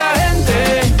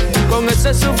eso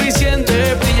es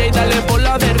suficiente. Brilla y dale por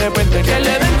la de repente. Que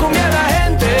le den cumbia a la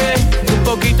gente. Un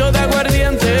poquito de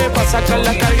aguardiente pa' sacar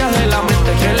las cargas de la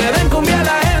mente. Que le den cumbia a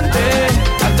la gente.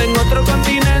 Hasta en otro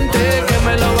continente. Que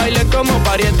me lo baile como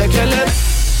pariente. Que le...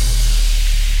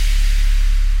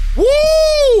 Woo!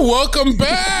 Welcome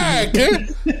back.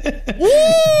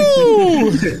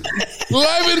 Woo!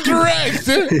 Live and direct.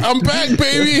 I'm back,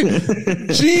 baby.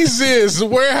 Jesus,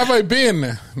 where have I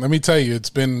been? Let me tell you, it's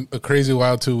been a crazy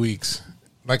wild 2 weeks.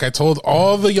 Like I told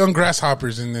all the young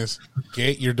grasshoppers in this,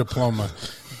 get your diploma.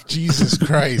 Jesus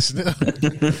Christ.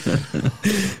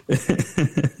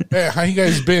 Hey, how you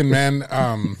guys been, man?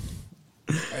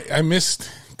 I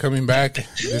missed coming back.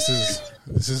 This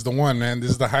is the one, man. This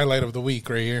is the highlight of the week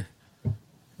right here.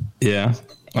 Yeah.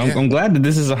 I'm glad that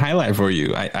this is a highlight for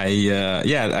you. I'm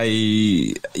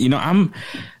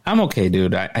okay,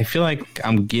 dude. I feel like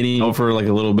I'm getting over like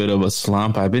a little bit of a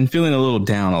slump. I've been feeling a little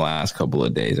down the last couple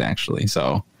of days, actually.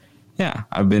 So, yeah,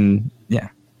 but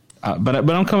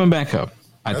I'm coming back up.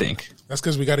 I think that's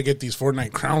because we got to get these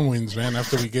Fortnite crown wins, man.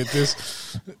 After we get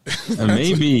this,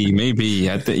 maybe.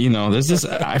 There's just.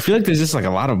 I feel like there's just like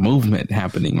a lot of movement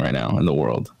happening right now in the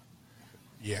world.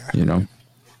 Yeah,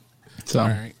 So, all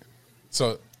right.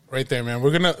 So right there, man,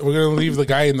 we're gonna leave the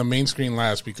guy in the main screen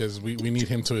last because we need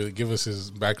him to give us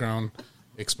his background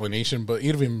explanation. But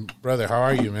Irvin, brother, how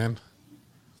are you, man?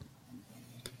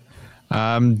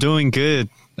 I'm doing good.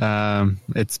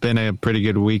 It's been a pretty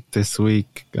good week this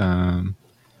week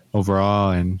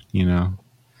overall, and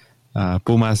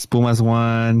Pumas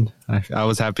won. I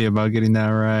was happy about getting that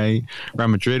right. Real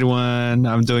Madrid won.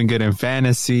 I'm doing good in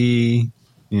fantasy.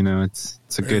 It's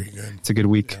a good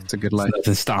week. Yeah. It's a good life.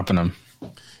 Nothing stopping them.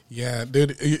 Yeah,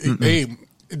 dude. Hey,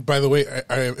 by the way,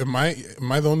 am I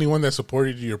the only one that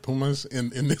supported your Pumas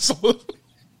in this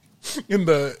in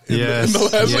the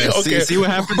last week? Okay. See what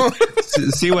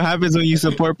happens. See what happens when you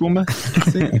support Puma.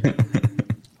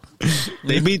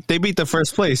 They beat the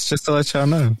first place. Just to let y'all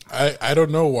know. I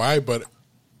don't know why, but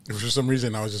for some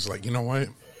reason I was just like, you know what?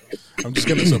 I'm just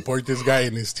gonna support this guy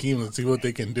and his team. Let's see what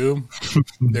they can do.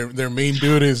 Their main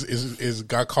dude is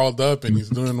got called up and he's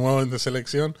doing well in the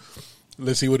selección.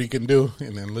 Let's see what he can do.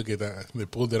 And then look at that, they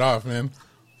pulled it off, man.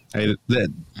 Hey,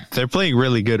 they're playing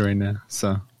really good right now,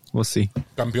 so we'll see.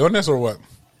 Campeones or what?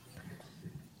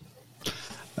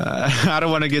 I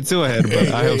don't want to get too ahead,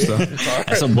 but I hope so. Right.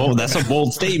 That's a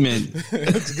bold statement.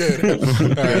 That's good.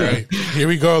 All right, here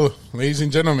we go, ladies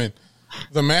and gentlemen.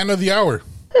 The man of the hour.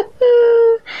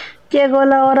 Llegó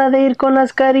la hora de ir con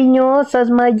las cariñosas,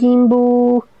 Majin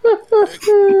Buu.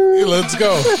 Let's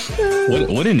go.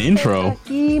 What an intro.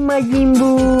 Aquí, Majin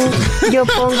Buu. Yo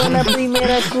pongo la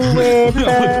primera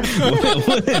cubeta.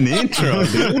 What an intro,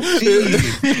 dude.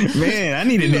 Jeez. Man, I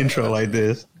need an intro like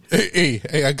this. Hey,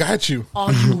 I got you.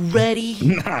 Are you ready?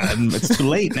 Nah, it's too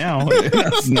late now.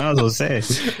 That's not what I was saying.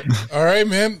 All right,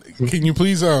 man. Can you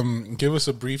please give us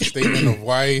a brief statement of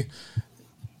why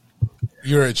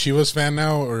you're a Chivas fan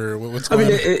now, or what's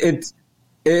going on?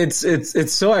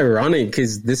 It's so ironic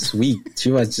because this week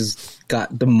Chivas just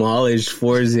got demolished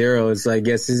 4-0. So I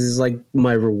guess this is like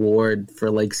my reward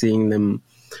for like seeing them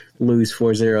lose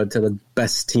 4-0 to the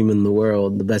best team in the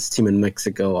world, the best team in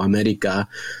Mexico, America.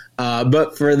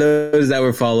 But for those that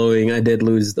were following, I did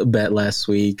lose the bet last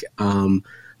week. I'm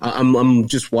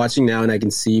just watching now and I can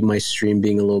see my stream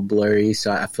being a little blurry.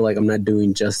 So I feel like I'm not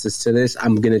doing justice to this.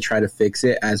 I'm going to try to fix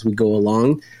it as we go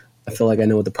along. I feel like I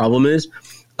know what the problem is.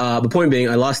 The point being,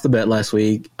 I lost the bet last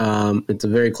week. It's a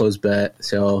very close bet.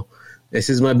 So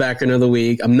this is my background of the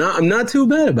week. I'm not too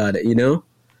bad about it.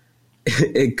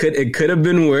 It could have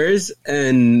been worse.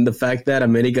 And the fact that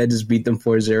America just beat them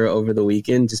 4-0 over the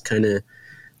weekend just kind of,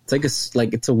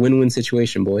 it's a win-win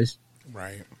situation, boys.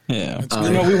 Right. Yeah.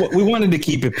 We wanted to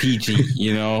keep it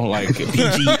PG, like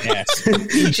PG-esque,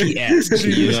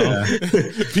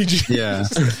 PG. Yeah.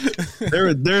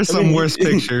 There's some worse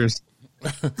pictures.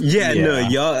 Yeah, no,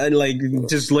 y'all, like,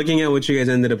 just looking at what you guys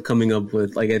ended up coming up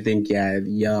with, like, I think, yeah.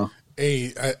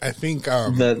 Hey, I think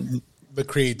the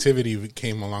creativity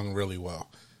came along really well.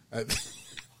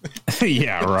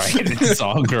 Yeah, right. It's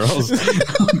all girls.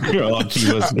 All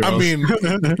Chivas girls. I mean,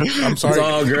 I'm sorry. It's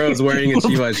all girls wearing a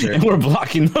Chivas shirt. And we're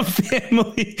blocking the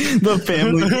family.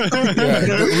 Yeah,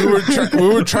 we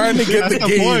were trying to get the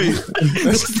game.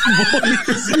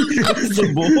 That's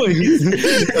the boys.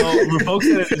 So, for folks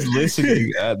that are just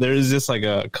listening, there's just like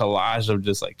a collage of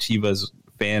just like Chivas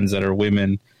fans that are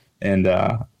women, and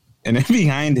And then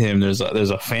behind him, there's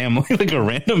a family, like a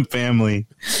random family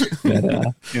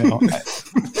that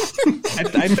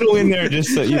I throw in there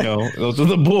just so, those are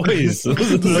the boys.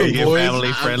 Those are the boys.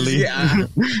 Family friendly.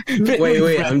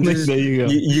 Wait. I'm Friendly, just. there you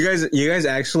go. You guys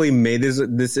actually made this.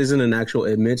 This isn't an actual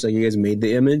image. Like you guys made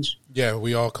the image. Yeah,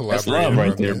 we all That's collaborated. love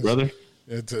right on there, this. brother.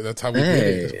 That's how we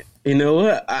did it. You know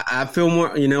what? I feel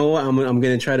more. You know what? I'm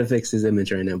gonna try to fix this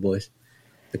image right now, boys.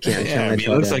 I can't. It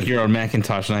looks like you're on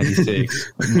Macintosh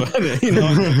 96, but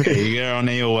okay, you're on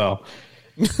AOL.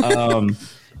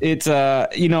 It's so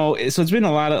it's been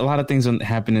a lot of things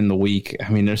happen in the week. I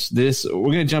mean, there's this.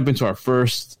 We're gonna jump into our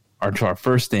first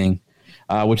thing,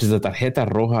 which is the tarjeta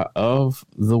roja of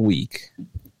the week.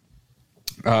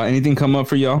 Anything come up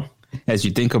for y'all as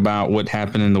you think about what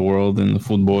happened in the world in the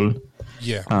football?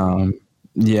 Yeah.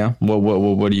 Yeah.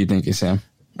 What do you think, Sam?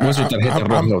 What's your tarjeta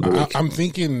roja of the week?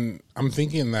 I'm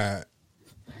thinking that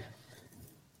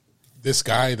this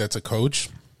guy that's a coach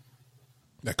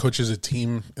that coaches a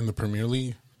team in the Premier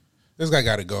League, this guy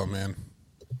got to go, man.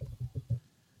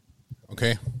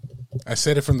 Okay? I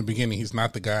said it from the beginning. He's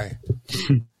not the guy.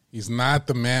 He's not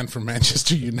the man for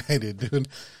Manchester United, dude.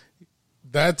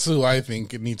 That's who I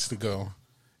think it needs to go.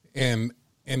 And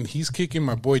he's kicking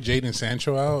my boy Jadon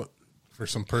Sancho out for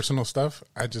some personal stuff.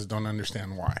 I just don't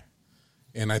understand why.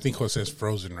 And I think Jose's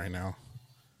frozen right now.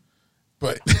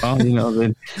 But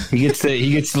then he gets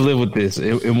to live with this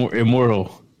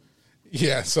immortal.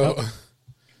 Yeah, so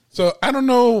I don't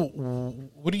know.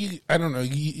 I don't know.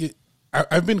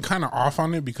 I've been kind of off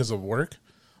on it because of work,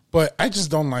 but I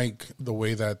just don't like the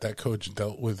way that coach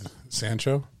dealt with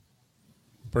Sancho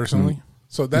personally.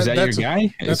 So Is that that's your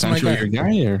guy? That's Is my Sancho guy. your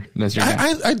guy, or that's your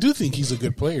guy? I do think he's a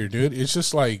good player, dude. It's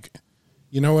just like,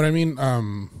 you know what I mean.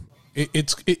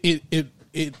 It's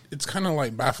kind of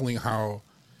like baffling how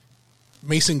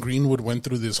Mason Greenwood went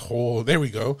through this whole. There we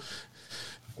go.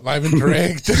 Live and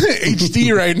direct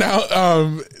HD right now.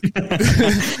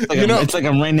 It's like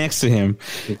I'm right next to him.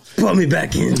 Put me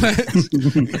back in.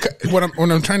 What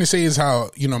I'm trying to say is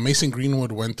how Mason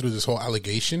Greenwood went through this whole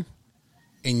allegation,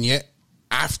 and yet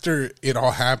after it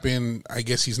all happened, I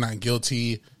guess he's not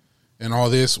guilty, and all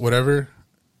this whatever.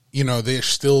 They're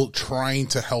still trying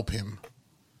to help him,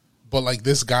 but like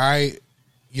this guy,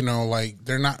 like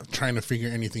they're not trying to figure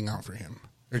anything out for him.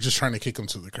 They're just trying to kick him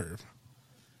to the curb.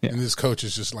 Yeah. And this coach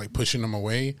is just like pushing him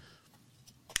away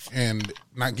and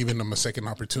not giving him a second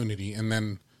opportunity. And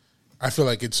then I feel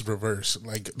like it's reverse,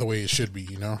 like the way it should be,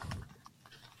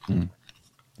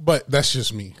 But that's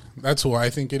just me. That's who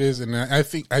I think it is. And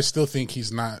I still think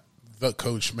he's not the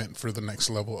coach meant for the next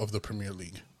level of the Premier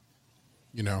League,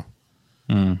 Yeah.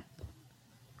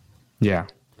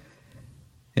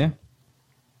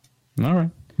 All right.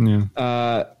 Yeah.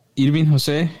 Irvin,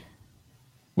 Jose,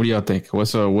 what do y'all think?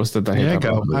 What's the tarjeta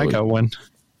roja of the I week? got one.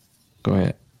 Go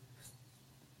ahead.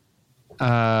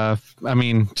 I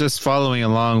mean, just following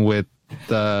along with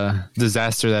the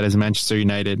disaster that is Manchester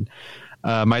United,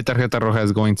 my tarjeta roja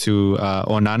is going to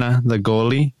Onana, the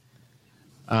goalie.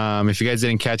 If you guys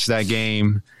didn't catch that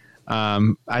game,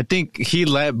 I think he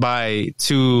led by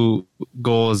 2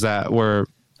 goals that were,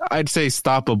 I'd say,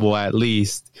 stoppable at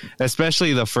least,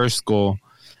 especially the first goal.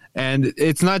 And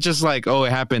it's not just like, oh, it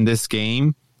happened this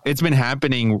game. It's been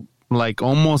happening like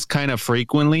almost kind of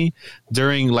frequently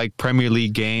during like Premier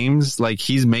League games. Like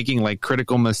he's making like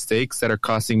critical mistakes that are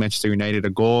costing Manchester United a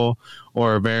goal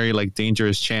or a very like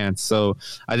dangerous chance. So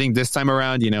I think this time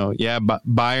around,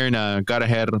 Bayern got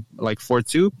ahead like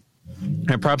 4-2.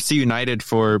 And props to United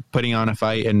for putting on a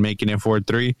fight and making it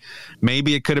 4-3.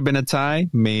 Maybe it could have been a tie.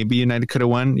 Maybe United could have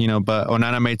won, but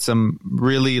Onana made some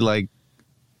really like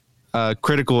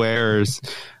critical errors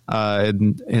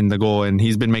in the goal, and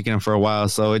he's been making them for a while.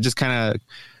 So it just kind of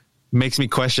makes me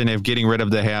question if getting rid of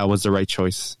De Gea was the right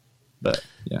choice. But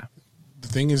yeah, the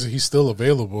thing is, he's still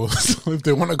available. So if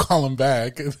they want to call him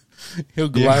back, he'll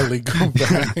gladly come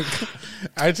back.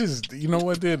 I just,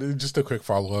 what, dude? Just a quick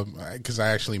follow up because I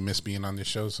actually miss being on this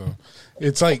show. So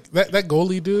it's like that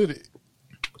goalie dude.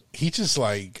 He just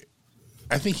like,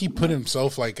 I think he put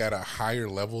himself like at a higher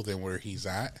level than where he's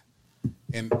at,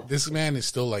 and this man is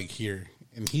still like here.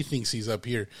 And he thinks he's up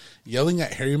here yelling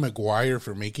at Harry Maguire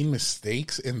for making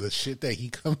mistakes, and the shit that he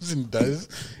comes and does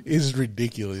is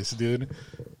ridiculous, dude.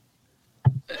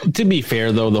 To be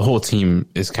fair, though, the whole team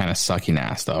is kind of sucking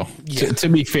ass, though. Yeah. To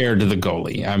be fair to the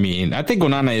goalie. I mean, I think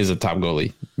Onana is a top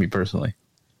goalie, me personally.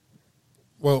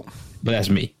 Well, but that's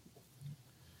me.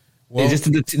 Well, it's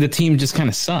just the team just kind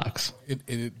of sucks.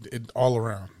 It all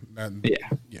around.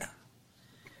 Yeah.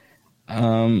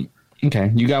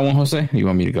 Okay, you got one, Jose? Or you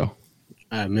want me to go?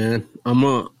 All right, man.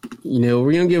 We're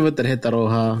gonna give it the tarjeta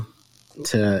roja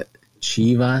to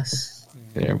Chivas.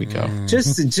 There we go.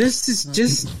 Just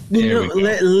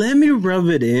let me rub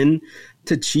it in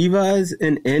to Chivas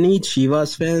and any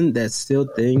Chivas fan that still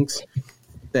thinks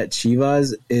that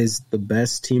Chivas is the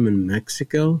best team in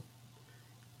Mexico.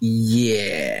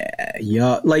 Yeah,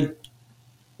 y'all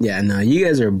no, you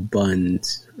guys are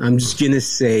buns. I'm just gonna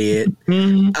say it.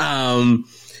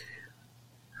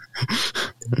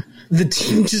 The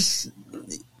team just.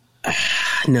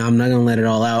 No, I'm not gonna let it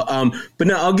all out. But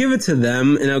no, I'll give it to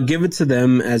them, and I'll give it to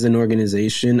them as an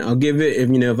organization. I'll give it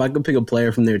if I could pick a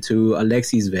player from there too,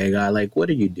 Alexis Vega. Like, what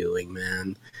are you doing,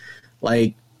 man?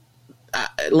 Like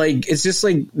it's just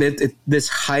like this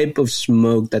hype of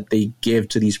smoke that they give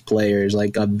to these players,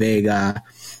 like a Vega,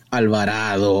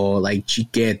 Alvarado, like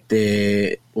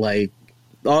Chiquete, like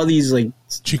all these like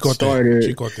starters.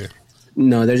 Chicote.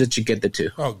 No, there's a Chiquete too.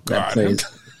 Oh God.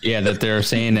 Yeah, that they're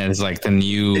saying that it's like the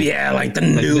new. Yeah, like the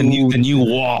new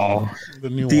wall.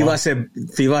 The new Viva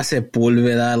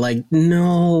Sepulveda. Like,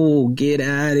 no, get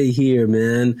out of here,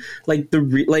 man. Like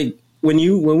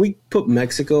when we put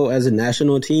Mexico as a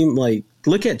national team, like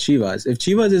look at Chivas. If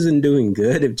Chivas isn't doing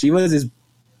good, if Chivas is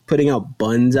putting out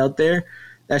buns out there,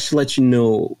 that should let you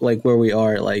know like where we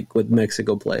are like with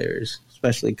Mexico players,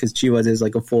 especially because Chivas is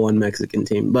like a full-on Mexican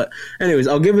team. But anyways,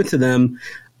 I'll give it to them.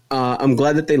 I'm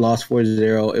glad that they lost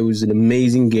 4-0. It was an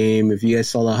amazing game. If you guys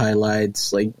saw the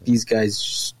highlights, like these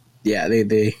guys,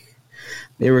 they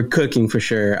were cooking for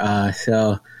sure.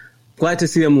 So glad to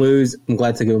see them lose. I'm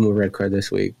glad to give them a red card this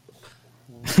week.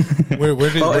 Where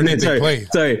did they play?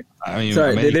 Sorry.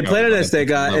 They played at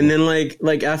Azteca, and then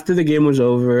like after the game was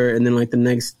over, and then like the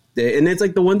next day, and it's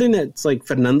like the one thing that's like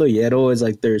Fernando Hierro is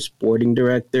like their sporting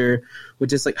director,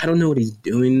 which is like I don't know what he's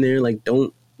doing there. Like,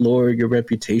 don't lower your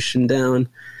reputation down.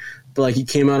 But like he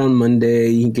came out on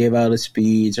Monday, he gave out a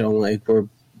speech on like we're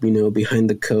behind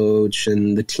the coach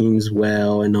and the team's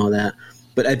well and all that.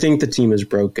 But I think the team is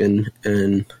broken,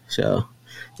 and so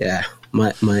yeah,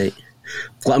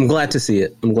 I'm glad to see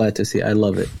it. I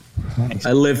love it. Nice.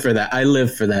 I live for that.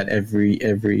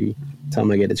 Every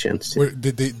time I get a chance to.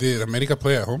 Did America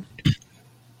play at home?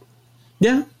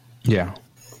 Yeah. Yeah.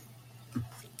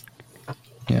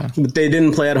 But they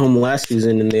didn't play at home last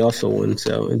season, and they also won.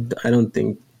 So I don't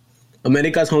think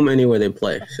America's home anywhere they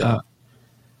play. So.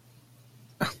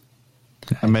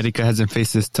 America hasn't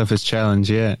faced its toughest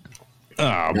challenge yet.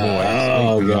 Oh, boy.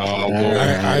 Oh, God.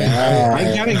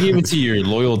 I gotta give it to your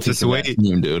loyalty Just to wait. that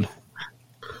team, dude.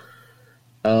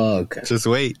 Oh, okay. Just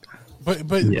wait. But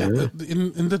Yeah.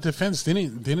 in the defense,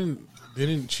 didn't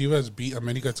Chivas beat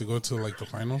America to go to like the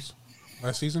finals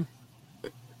last season?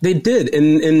 They did,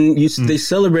 and they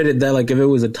celebrated that like if it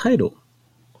was a title.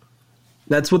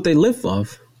 That's what they live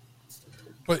off.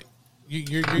 But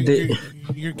you're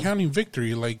counting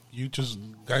victory like you just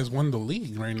guys won the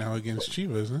league right now against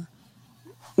Chivas, huh?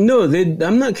 No,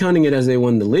 I'm not counting it as they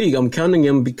won the league. I'm counting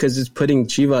them because it's putting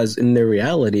Chivas in their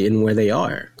reality and where they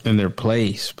are. In their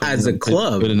place. As a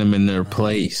club. Putting them in their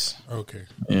place. Okay.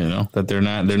 That they're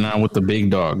not with the big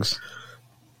dogs.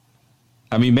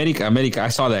 I mean, America, I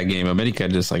saw that game. America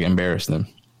just like embarrassed them.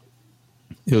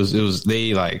 It was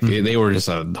they were just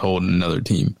a whole another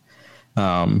team.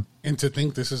 And to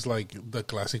think this is like the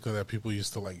Clásico that people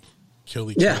used to like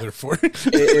kill each other for.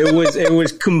 it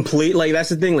was complete. Like that's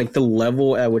the thing. Like the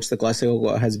level at which the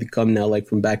Clásico has become now. Like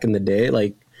from back in the day.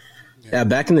 Like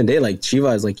back in the day, like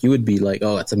Chivas, like you would be like,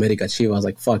 oh, it's America Chivas.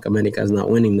 Like fuck, America's not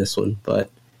winning this one, but.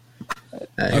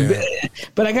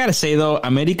 But I gotta say though,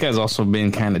 America has also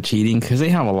been kind of cheating because they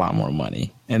have a lot more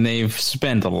money and they've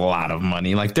spent a lot of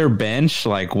money. Like their bench,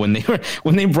 like when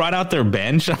they brought out their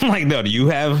bench, I'm like, no, you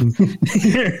have fucking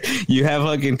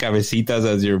Cabecitas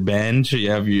as your bench.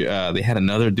 You have they had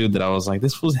another dude that I was like,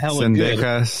 this was hella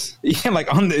Sendejas. good. Yeah, like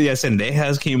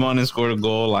Sendejas came on and scored a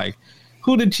goal. Like,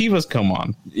 who did Chivas come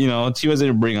on? Chivas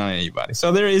didn't bring on anybody.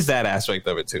 So there is that aspect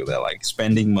of it too, that like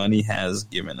spending money has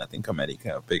given, I think,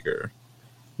 America a bigger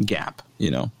gap,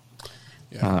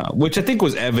 which I think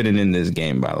was evident in this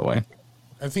game, by the way.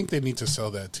 I think they need to sell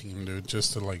that team, dude,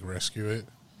 just to like rescue it.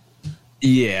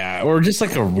 Yeah, or just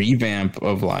like a revamp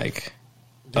of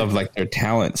their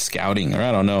talent scouting, or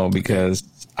I don't know, because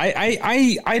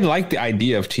I like the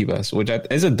idea of Chivas, which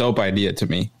is a dope idea to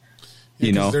me.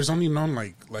 Yeah, there's only known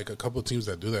like a couple of teams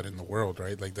that do that in the world,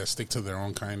 right? Like that stick to their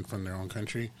own kind from their own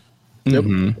country. Yep.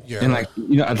 Mm-hmm. Yeah,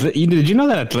 and did you know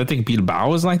that Athletic Bilbao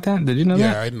was like that? Did you know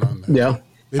that? Yeah, I know that. Yeah,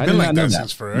 they've been like that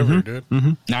since forever, dude.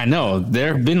 Mm-hmm. I know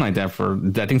they've been like that for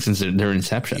I think since their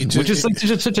inception, which is like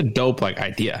such a dope like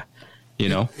idea.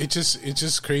 It's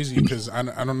just crazy because I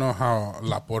don't know how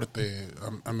Laporte,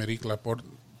 Americ Laporte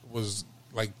was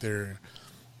like their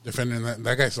defender.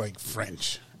 That guy's like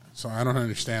French. So I don't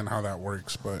understand how that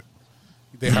works, but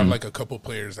they have like a couple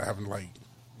players that have like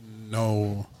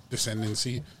no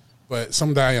descendancy. But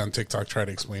some guy on TikTok tried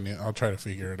to explain it. I'll try to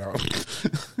figure it out.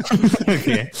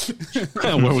 Okay.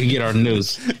 Where we get our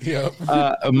news. Yep.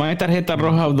 My tarjeta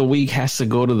roja of the week has to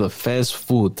go to the fast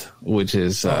food, which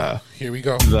is here we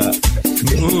go. the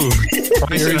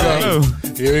Here we go.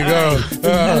 Here we go.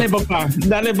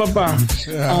 Dale, papa.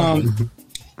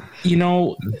 You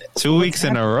know, 2 weeks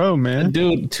in a row, man.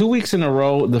 dude, 2 weeks in a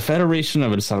row, the Federation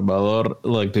of El Salvador,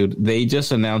 look, dude, they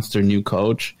just announced their new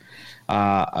coach.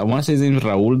 I want to say his name is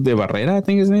Raúl de Barrera, I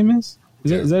think his name is.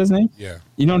 Is that his name? Yeah.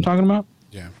 You know what I'm talking about?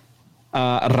 Yeah.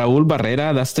 Raúl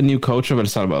Barrera, that's the new coach of El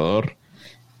Salvador.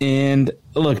 And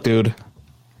look, dude,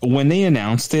 when they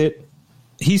announced it,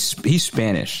 he's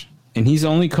Spanish. And he's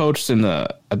only coached in I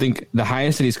think the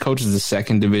highest that he's coached is the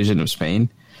second division of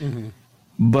Spain. Mm-hmm.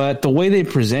 But the way they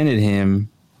presented him,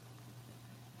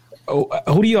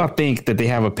 who do y'all think that they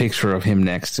have a picture of him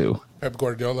next to? Pep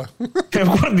Guardiola. Pep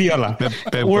Guardiola. Pep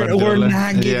We're Guardiola.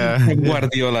 not getting Pep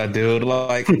Guardiola, dude.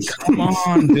 Like, come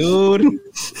on, dude.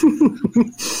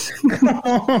 Come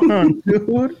on, dude.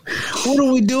 What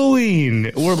are we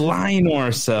doing? We're lying to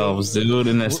ourselves, dude,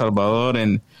 in El Salvador.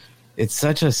 And it's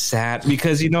such a sad,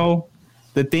 because, you know,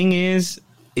 the thing is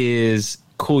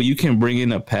cool, you can bring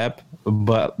in a Pep,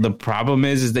 but the problem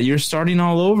is that you're starting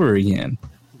all over again.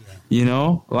 You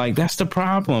know, like that's the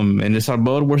problem. And it's our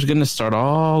boat. We're going to start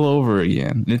all over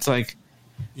again. It's like,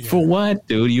 for what,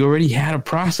 dude? You already had a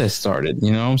process started.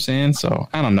 You know what I'm saying? So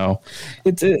I don't know.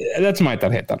 That's my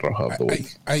tarjeta roja of the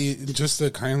week. I just to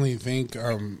kindly think.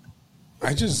 I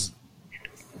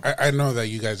know that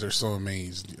you guys are so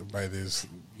amazed by this.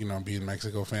 You know, being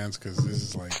Mexico fans, because this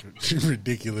is like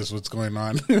ridiculous what's going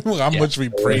on. How much we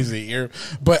praise it here,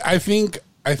 but I think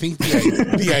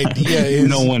the idea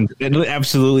is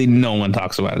absolutely no one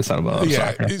talks about it.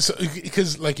 Yeah,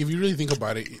 because like if you really think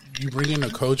about it, you bring in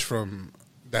a coach from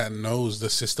that knows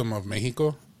the system of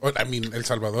Mexico, or I mean El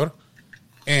Salvador,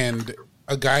 and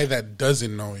a guy that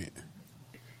doesn't know it.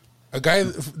 A guy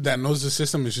that knows the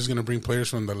system is just going to bring players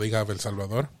from the Liga of El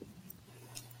Salvador,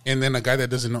 and then a guy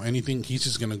that doesn't know anything, he's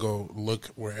just going to go look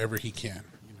wherever he can.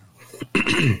 You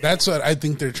know? That's what I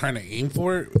think they're trying to aim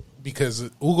for. Because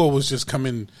Hugo was just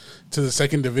coming to the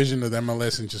second division of the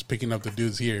MLS and just picking up the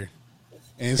dudes here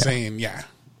and saying,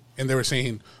 and they were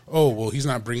saying, oh, well, he's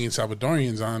not bringing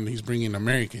Salvadorians on, he's bringing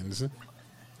Americans.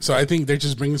 So I think they're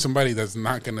just bringing somebody that's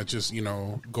not going to just, you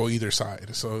know, go either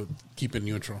side. So keep it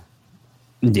neutral.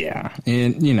 Yeah,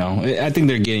 and you know, I think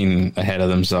they're getting ahead of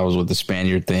themselves with the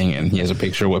Spaniard thing, and he has a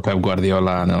picture with Pep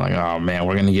Guardiola, and they're like, "Oh man,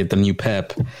 we're gonna get the new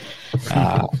Pep,"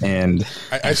 and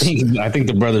I think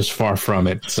the brother's far from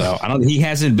it. So he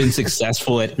hasn't been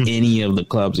successful at any of the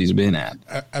clubs he's been at.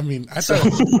 I thought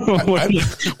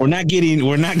we're not getting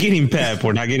Pep,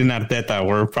 we're not getting Arteta,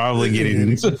 we're probably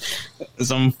getting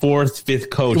some fourth,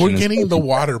 fifth coach. We're getting the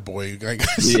water boy. We're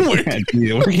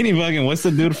getting fucking what's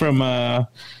the dude from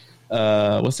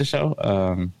what's the show?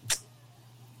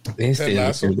 Ted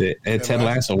Lasso. Ted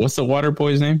Lasso. What's the water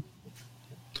boy's name?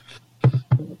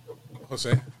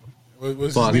 Jose.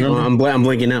 What's I'm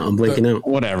blanking out.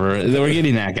 Whatever. We're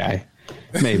getting that guy.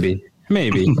 Maybe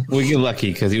we get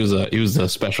lucky because he was a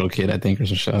special kid, I think, or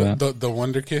some shit like that. The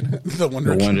Wonder Kid. The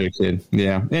Wonder Kid.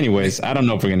 Yeah. Anyways, I don't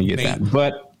know if we're gonna get that,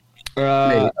 but.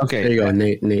 Okay. There you go,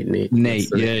 Nate.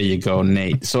 There you go,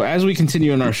 Nate. So as we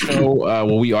continue in our show,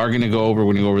 we are going to go over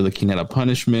the Quinella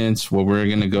punishments. We're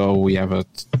going to go. We have a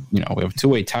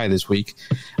two-way tie this week.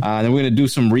 Then we're going to do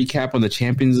some recap on the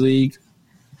Champions League,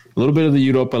 a little bit of the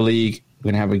Europa League.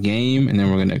 We're going to have a game, and then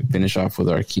we're going to finish off with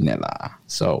our Quinella.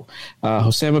 So,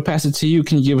 Jose, I'm going to pass it to you.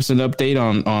 Can you give us an update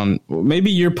on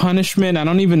maybe your punishment? I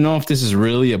don't even know if this is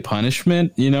really a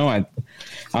punishment. You know,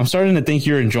 I'm starting to think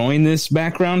you're enjoying this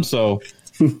background. So,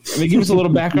 give us a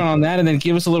little background on that, and then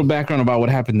give us a little background about what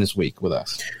happened this week with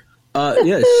us.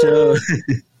 Yeah. So,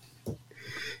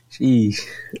 jeez,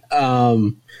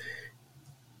 I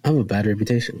have a bad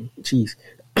reputation. Jeez.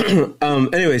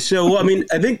 Anyway, so I mean,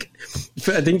 I think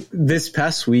this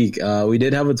past week we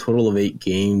did have a total of 8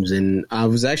 games, and I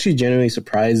was actually genuinely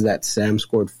surprised that Sam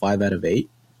scored 5 out of 8.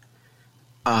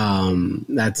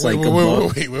 That's wait, whoa!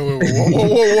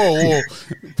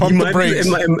 Pump the brakes.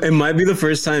 It might be the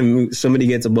first time somebody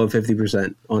gets above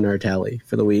 50% on our tally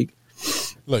for the week.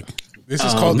 Look. This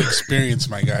is called experience,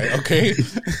 my guy. Okay,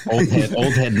 old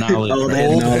head knowledge. Old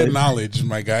head knowledge,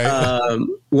 my guy.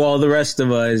 Well, the rest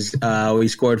of us, we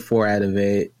scored 4 out of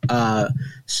 8.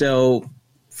 So,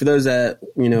 for those that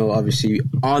obviously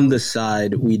on the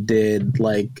side, we did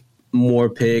like more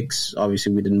picks.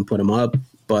 Obviously, we didn't put them up,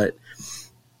 but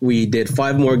we did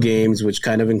 5 more games, which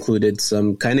kind of included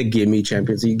some kind of gimme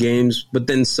Champions League games, but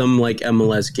then some like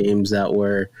MLS games that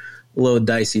were a little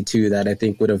dicey too that I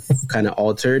think would have kind of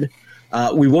altered.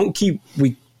 We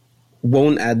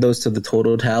won't add those to the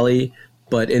total tally,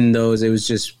 but in those it was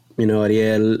just,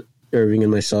 Ariel, Irving,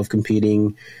 and myself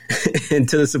competing. And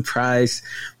to the surprise,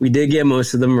 we did get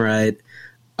most of them right.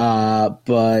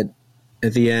 But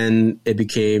at the end, it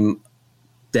became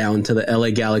down to the LA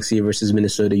Galaxy versus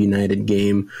Minnesota United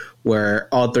game where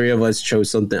all 3 of us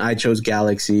chose something. I chose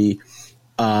Galaxy,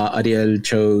 Ariel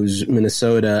chose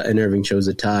Minnesota, and Irving chose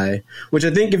a tie, which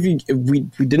I think if we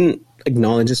didn't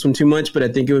acknowledge this one too much, but I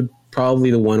think it would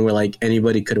probably the one where like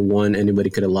anybody could have won, anybody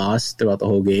could have lost throughout the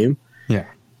whole game. Yeah.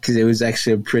 Because it was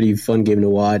actually a pretty fun game to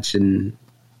watch. And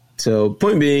so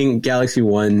point being, Galaxy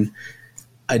won.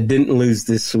 I didn't lose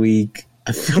this week.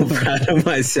 I feel proud of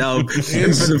myself.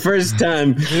 And for the first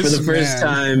time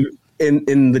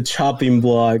in the chopping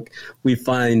block, we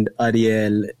find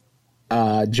Ariel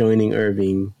joining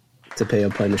Irving to pay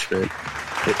a punishment.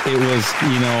 It was,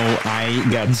 I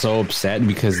got so upset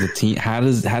because the team. How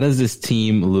does this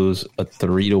team lose a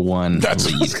 3-1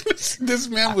 lead? This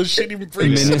man was shitting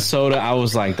in Minnesota. I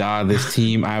was like, this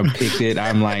team. I picked it.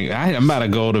 I'm like, I'm about to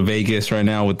go to Vegas right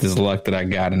now with this luck that I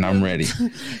got, and I'm ready.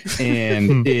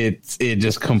 And it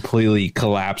just completely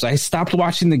collapsed. I stopped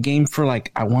watching the game for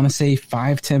like, I want to say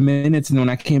 5-10 minutes, and when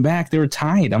I came back, they were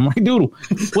tied. I'm like, dude,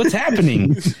 what's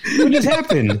happening? What just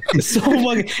happened? So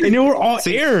fucking, and there were all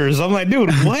errors. I'm like,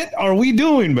 dude, what are we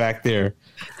doing back there?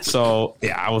 So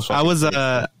yeah, I was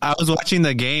watching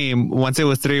the game. Once it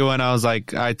was 3-1, I was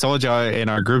like, I told y'all in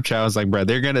our group chat, I was like, bro,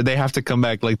 they have to come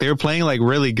back. Like they were playing like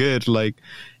really good. Like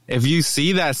if you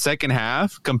see that second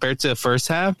half compared to the first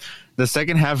half, the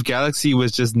second half Galaxy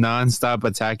was just nonstop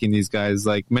attacking these guys.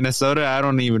 Like Minnesota, I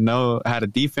don't even know had a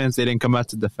defense. They didn't come out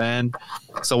to defend.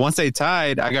 So once they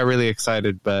tied, I got really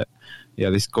excited. But yeah,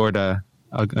 they scored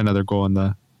another goal in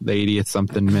the 80th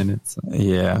something minutes.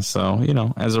 Yeah,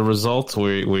 so as a result,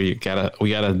 we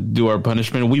gotta do our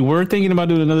punishment. We were thinking about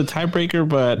doing another tiebreaker,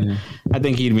 but I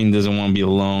think Edwin doesn't want to be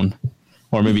alone,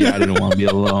 or maybe I didn't want to be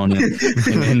alone in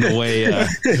the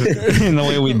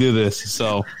way we do this.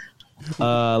 So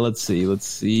let's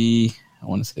see. I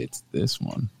want to say it's this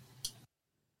one.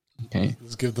 Okay,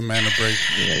 let's give the man a break.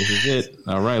 Yeah, this is it.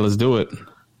 All right, let's do it.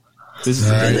 This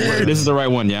is the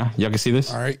right one. Yeah, y'all can see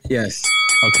this. All right. Yes.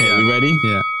 Okay, are we ready?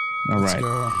 Yeah. All right.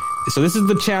 So this is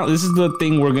the challenge. This is the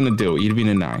thing we're gonna do. Edwin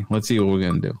and I. Let's see what we're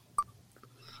gonna do.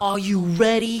 Are you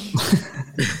ready?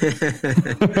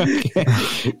 Okay.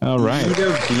 All right. Eat a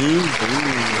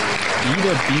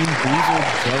bean boozled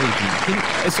jelly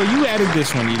bean. So you added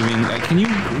this one, Edwin. Can you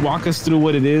walk us through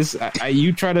what it is?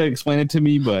 You try to explain it to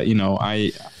me, but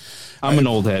I'm an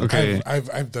old head. Okay.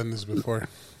 I've done this before.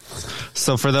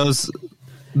 So for those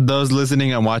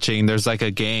listening and watching, there's like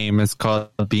a game. It's called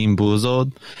Bean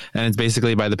Boozled, and it's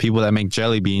basically by the people that make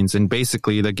jelly beans. And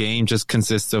basically, the game just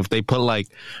consists of they put like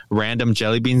random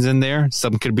jelly beans in there.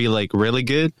 Some could be like really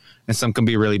good, and some can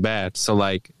be really bad. So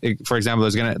like, for example,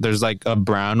 there's like a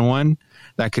brown one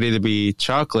that could either be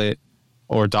chocolate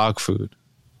or dog food,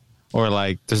 or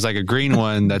like there's like a green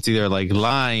one that's either like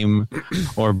lime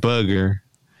or booger.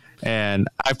 And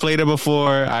I played it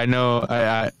before. I know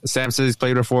Sam says he's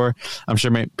played it before. I'm sure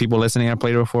people listening have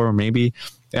played it before, maybe.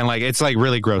 And like it's like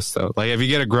really gross though. Like if you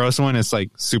get a gross one, it's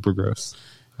like super gross.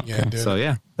 Yeah. Okay. So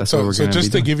yeah, that's what we're going to do. So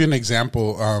just to give you an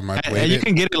example, I played and you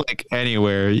can get it like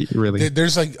anywhere, really.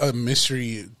 There's like a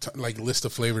mystery like list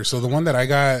of flavors. So the one that I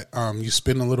got, you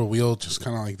spin a little wheel just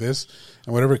kind of like this,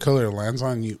 and whatever color it lands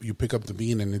on, you pick up the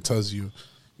bean, and it tells you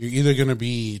you're either going to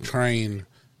be trying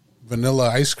vanilla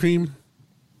ice cream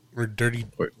or dirty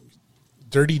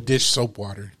dish soap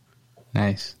water.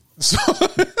 Nice. So, all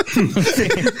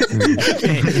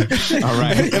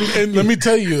right. And let me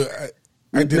tell you,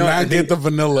 I did not get the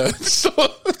vanilla. So.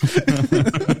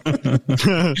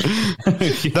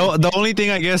 The only thing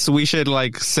I guess we should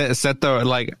like set the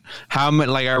like how much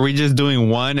like are we just doing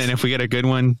one, and if we get a good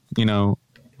one,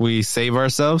 we save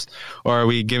ourselves, or are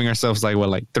we giving ourselves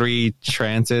like 3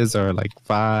 chances or like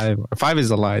 5? Or 5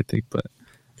 is a lie, I think, but.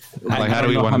 Like, how do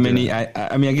we want many?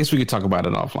 I mean, I guess we could talk about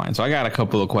it offline. So I got a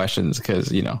couple of questions because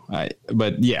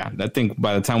but yeah, I think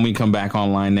by the time we come back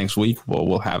online next week,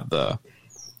 we'll have the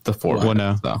format. We'll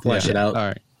know. So, flesh it out. All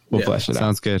right, we'll flesh it out.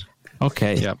 Sounds good.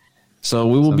 Okay. Yep. So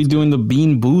we will be doing the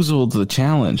Bean Boozled the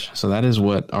challenge. So that is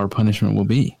what our punishment will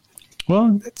be.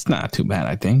 Well, it's not too bad,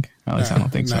 I think. At least I don't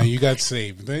think so. No, you got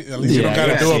saved. At least you don't got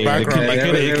to do a background.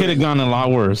 It could have gone a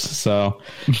lot worse. So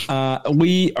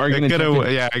we are going to...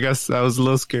 Yeah, I guess I was a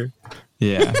little scared.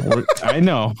 Yeah, I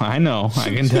know, I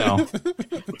can tell.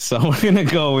 So we're gonna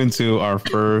go into our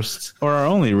first or our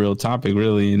only real topic,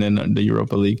 really, and then the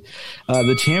Europa League,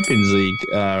 the Champions League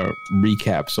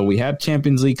recap. So we had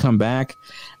Champions League come back.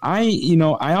 I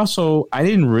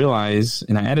didn't realize,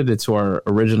 and I added it to our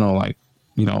original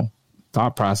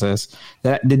thought process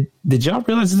that did y'all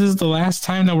realize this is the last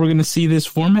time that we're gonna see this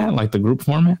format, like the group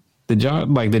format? Did y'all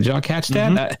catch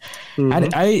that? Mm-hmm. I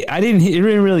didn't. It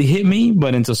didn't really hit me,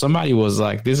 but until somebody was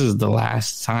like, "This is the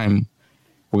last time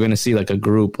we're gonna see like a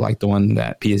group like the one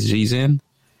that PSG's in."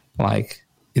 Like,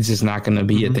 it's just not gonna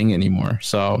be a thing anymore.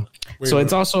 So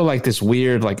it's also like this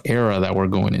weird like era that we're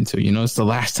going into. You know, it's the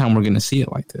last time we're gonna see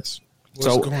it like this.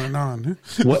 What's going on?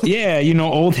 What? Yeah,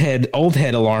 old head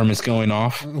alarm is going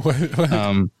off. What?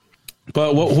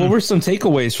 But what were some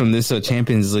takeaways from this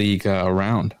Champions League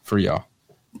round for y'all?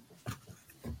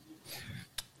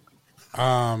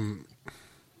 I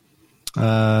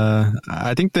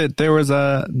think that there was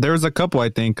a couple. I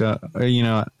think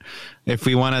if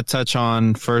we want to touch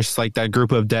on first, like that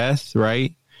group of death,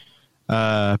 right?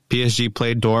 PSG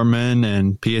played Dortmund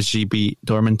and PSG beat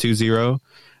Dortmund 2-0,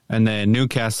 and then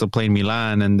Newcastle played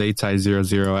Milan and they tied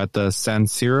 0-0 at the San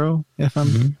Siro, if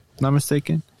I'm not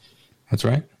mistaken. That's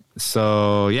right.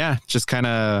 So yeah, just kind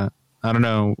of, I don't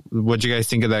know, what do you guys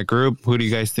think of that group? Who do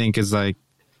you guys think is like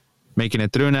making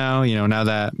it through now? Now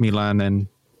that Milan and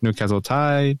Newcastle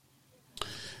tied,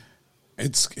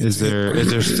 is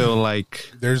there still like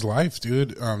there's life,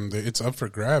 dude? It's up for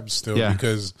grabs still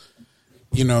because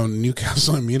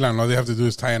Newcastle and Milan, all they have to do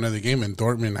is tie another game, and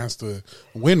Dortmund has to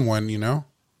win one,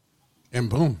 and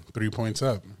boom, 3 points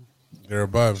up, they're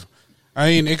above. I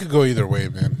mean, it could go either way,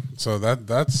 man. So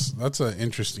that's an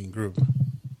interesting group.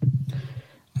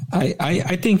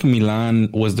 I think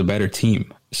Milan was the better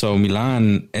team. So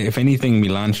Milan, if anything,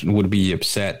 Milan would be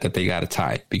upset that they got a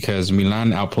tie because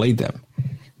Milan outplayed them.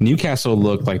 Newcastle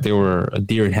looked like they were a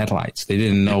deer in headlights. They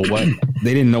didn't know what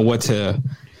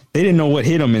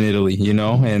hit them in Italy,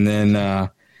 And then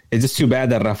it's just too bad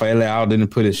that Rafael Leao didn't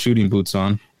put his shooting boots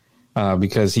on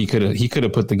because he could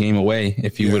have put the game away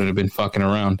if he wouldn't have been fucking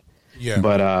around. Yeah,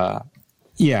 but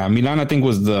Milan I think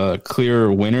was the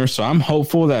clear winner. So I'm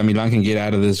hopeful that Milan can get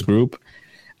out of this group.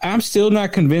 I'm still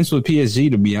not convinced with PSG,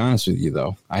 to be honest with you,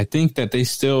 though. I think that they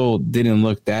still didn't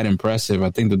look that impressive. I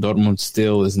think the Dortmund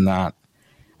still is not.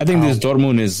 I think this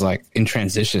Dortmund is like in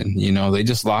transition. They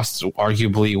just lost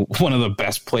arguably one of the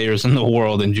best players in the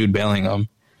world in Jude Bellingham,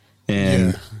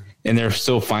 and they're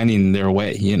still finding their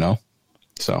way.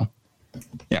 So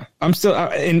yeah, I'm still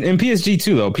in PSG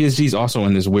too, though. PSG is also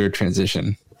in this weird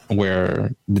transition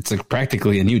where it's like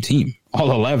practically a new team,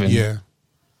 all 11. Yeah,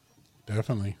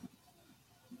 definitely.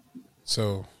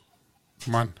 So,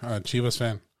 come on, Chivas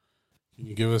fan, can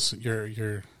you give us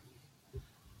your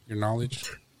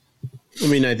knowledge? I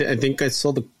mean, I think I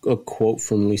saw a quote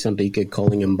from Luis Enrique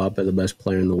calling Mbappe the best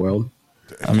player in the world.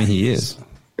 I mean, he is.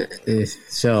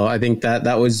 So I think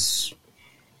that was.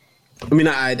 I mean,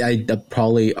 I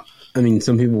probably. I mean,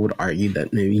 some people would argue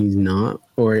that maybe he's not,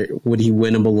 or would he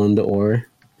win a Ballon d'Or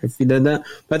if he did that?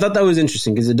 But I thought that was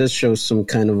interesting because it does show some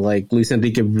kind of like Luis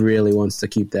Enrique really wants to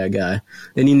keep that guy,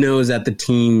 and he knows that the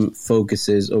team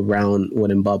focuses around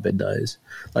what Mbappe does.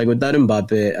 Like without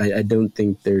Mbappe, I don't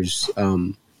think there's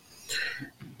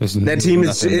that team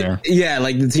is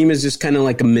like the team is just kind of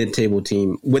like a mid-table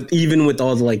team with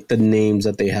all the names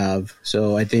that they have.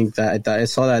 So I think that I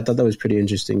saw that, I thought that was pretty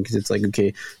interesting because it's like,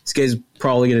 okay, this guy's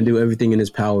probably going to do everything in his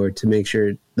power to make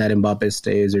sure that Mbappe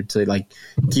stays or to like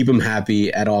keep him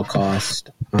happy at all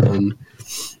cost. And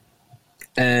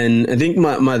I think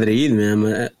Madrid,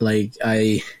 man,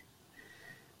 it's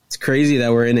crazy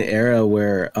that we're in an era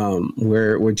where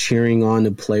we're cheering on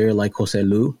a player like Jose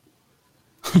Lu.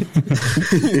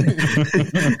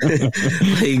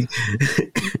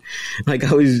 like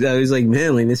I was like,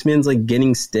 man, like this man's like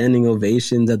getting standing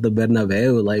ovations at the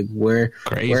Bernabeu. Like where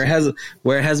has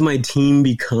my team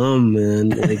become, man?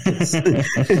 Like you're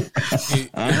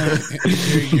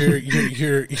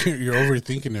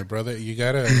overthinking it, brother. You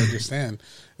gotta understand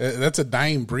that's a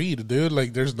dying breed, dude.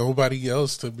 Like there's nobody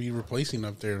else to be replacing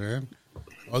up there, man.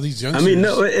 All these youngsters. I mean,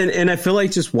 no, and I feel like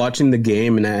just watching the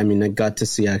game, and I got to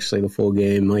see actually the full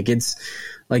game. Like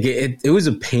it was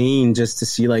a pain just to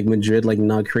see like Madrid like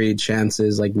not create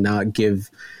chances, like not give,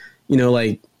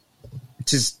 like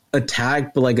just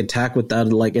attack, but like attack without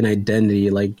like an identity.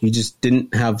 Like you just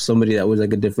didn't have somebody that was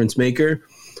like a difference maker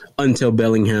until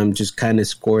Bellingham just kind of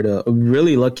scored a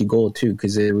really lucky goal too,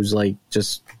 because it was like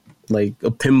just like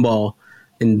a pinball,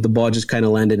 and the ball just kind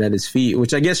of landed at his feet,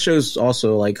 which I guess shows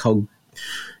also like how.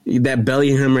 That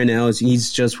Bellingham right now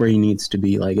he's just where he needs to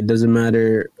be. Like it doesn't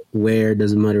matter where,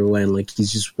 doesn't matter when. Like,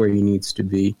 he's just where he needs to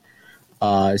be.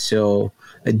 So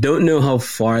I don't know how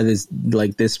far this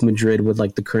Madrid with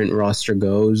like the current roster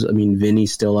goes. I mean,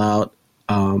 Vinny's still out,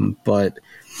 but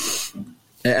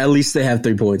at least they have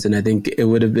 3 points, and I think it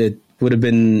would have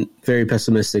been very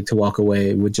pessimistic to walk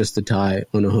away with just a tie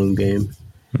on a home game.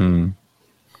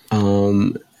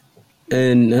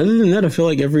 And other than that, I feel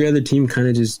like every other team kind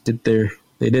of just did their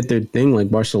thing.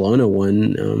 Like Barcelona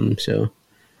won. So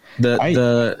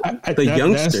the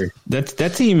youngster,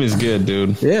 that team is good,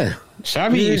 dude. Yeah.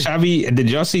 Xavi, did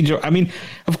y'all see? I mean,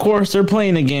 of course, they're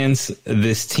playing against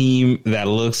this team that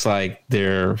looks like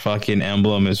their fucking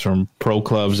emblem is from pro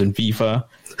clubs in FIFA.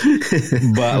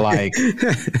 But like,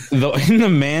 in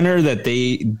the manner that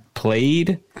they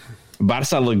played,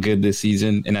 Barca looked good this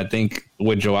season, and I think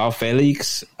with Joao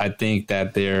Felix, I think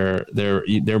that they're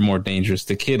more dangerous.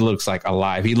 The kid looks like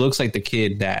alive. He looks like the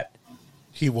kid that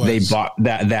they bought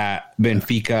that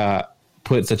Benfica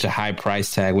put such a high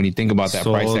price tag. When you think about that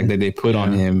price tag that they put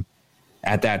on him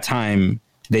at that time,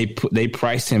 they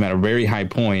priced him at a very high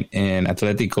point, and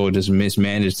Atletico just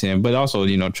mismanaged him. But also,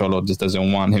 Cholo just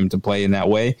doesn't want him to play in that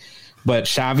way. But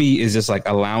Xavi is just like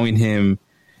allowing him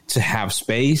to have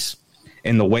space,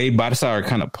 and the way Barca are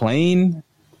kind of playing.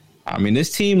 I mean,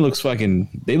 this team looks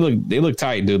they look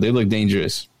tight, dude. They look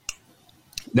dangerous.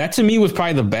 That to me was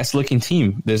probably the best looking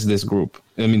team. This group.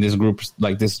 I mean, this group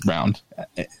like this round.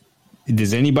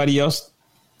 Does anybody else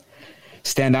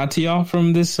stand out to y'all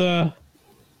from this? Arsenal,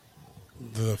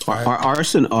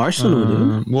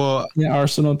 dude. Well, yeah,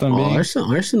 Arsenal también.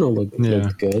 Arsenal looked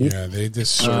good. Yeah, they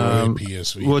destroyed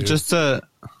PSV. Well, dude. just to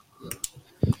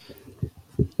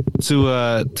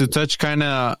touch kind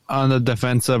of on the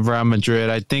defense of Real Madrid,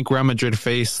 I think Real Madrid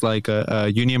faced like a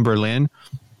Union Berlin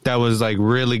that was like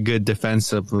really good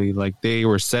defensively. Like they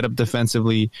were set up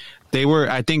defensively.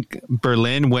 I think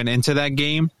Berlin went into that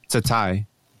game to tie,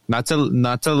 not to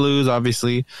lose,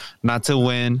 obviously, not to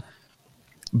win,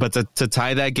 but to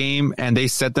tie that game, and they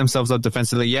set themselves up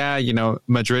defensively. Yeah,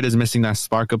 Madrid is missing that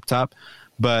spark up top,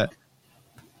 but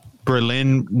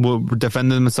Berlin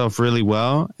defended themselves really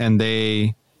well, and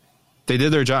they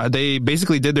did their job. They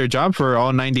basically did their job for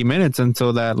all 90 minutes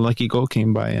until that lucky goal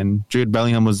came by, and Jude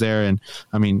Bellingham was there. And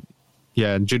I mean,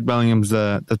 yeah, Jude Bellingham's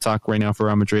the talk right now for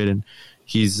Real Madrid, and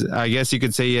I guess you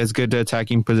could say he has good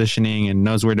attacking positioning and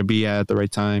knows where to be at the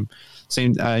right time.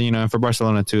 Same, for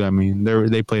Barcelona too. I mean,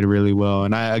 they played really well,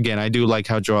 and I do like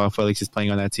how Joao Felix is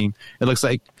playing on that team. It looks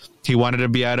like he wanted to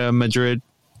be out of Madrid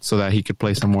so that he could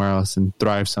play somewhere else and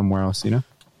thrive somewhere else. And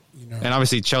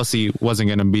obviously Chelsea wasn't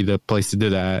going to be the place to do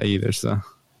that either. So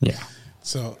yeah.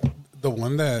 So the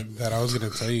one that I was going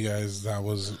to tell you guys that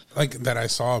was like that I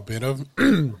saw a bit of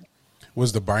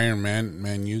was the Bayern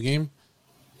Man U game,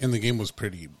 and the game was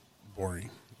pretty boring.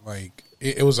 Like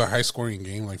it was a high scoring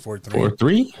game, like 4-3.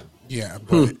 4-3. Yeah,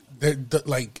 but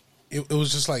it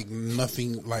was just like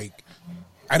nothing. Like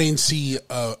I didn't see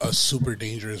a super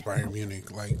dangerous Bayern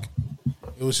Munich. Like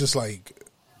it was just like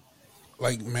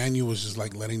Man U was just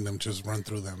like letting them just run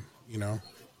through them,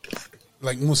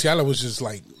 Like Musiala was just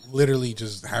like literally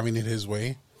just having it his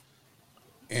way,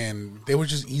 and they were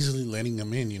just easily letting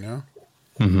him in,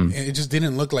 Mm-hmm. And it just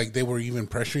didn't look like they were even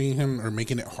pressuring him or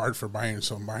making it hard for Bayern.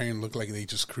 So Bayern looked like they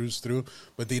just cruised through,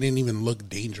 but they didn't even look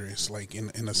dangerous, like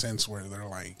in a sense where they're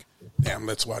like, damn,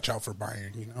 let's watch out for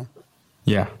Bayern,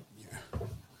 Yeah.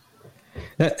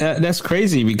 That's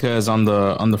crazy because on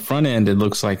the front end it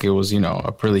looks like it was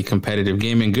a pretty competitive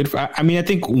game and good. I mean, I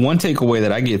think one takeaway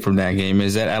that I get from that game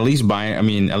is that at least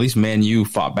Man U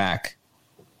fought back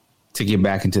to get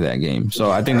back into that game. So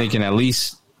I think they can at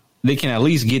least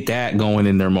get that going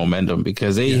in their momentum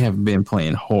because they have been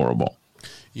playing horrible.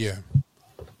 Yeah,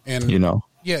 and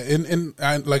yeah, and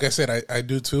I, like I said, I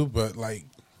do too, but like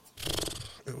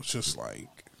it was just like.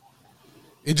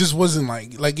 It just wasn't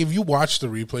like if you watch the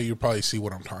replay, you probably see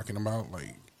what I'm talking about,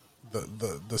 like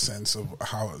the sense of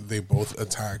how they both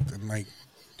attacked and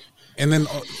then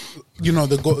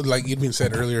the goal, like Edwin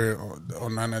said earlier,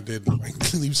 Onana did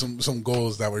like leave some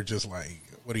goals that were just like,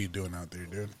 what are you doing out there,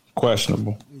 dude?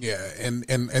 Questionable. Yeah,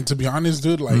 and to be honest,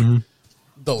 dude, like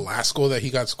the last goal that he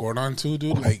got scored on too,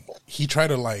 dude, like he tried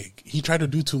to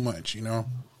do too much,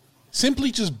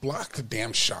 Simply just block the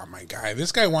damn shot, my guy.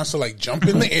 This guy wants to like jump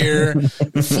in the air,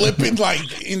 flip it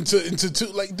like into two.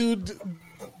 Like, dude,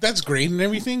 that's great and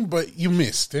everything, but you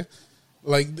missed it.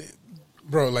 Like,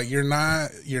 bro, like you're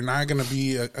not gonna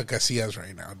be a Casillas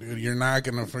right now, dude. You're not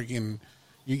gonna freaking.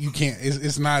 You can't.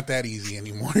 It's not that easy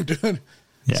anymore, dude.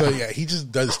 Yeah. So yeah, he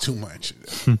just does too much,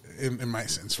 in my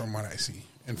sense, from what I see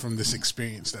and from this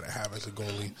experience that I have as a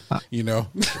goalie.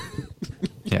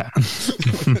 Yeah.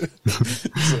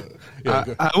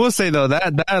 I will say though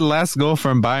that last goal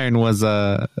from Bayern was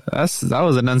that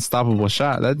was an unstoppable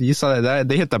shot. That you saw that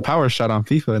they hit the power shot on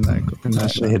FIFA in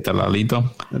that shot. They hit the Lalito.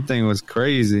 That thing was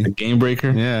crazy. The game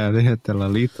breaker. Yeah, they hit the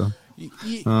Lalito.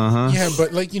 Yeah,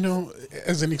 but like,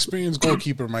 as an experienced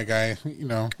goalkeeper, my guy,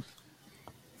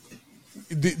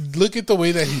 look at the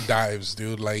way that he dives,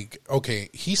 dude. Like, okay,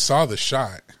 he saw the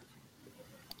shot.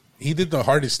 He did the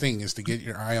hardest thing is to get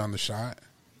your eye on the shot.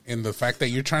 And the fact that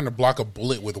you're trying to block a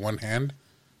bullet with one hand,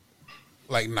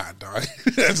 like, nah, dog.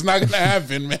 That's not going to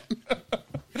happen, man.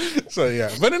 So,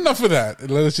 yeah. But enough of that.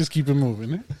 Let's just keep it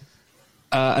moving.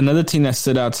 Another team that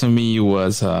stood out to me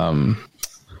was...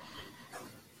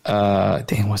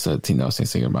 what's the team that I was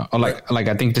thinking about? Oh, like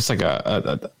I think just like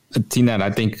a team that I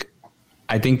think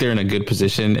they're in a good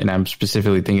position, and I'm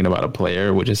specifically thinking about a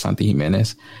player, which is Santi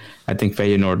Jimenez. I think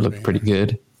Feyenoord looked pretty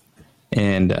good,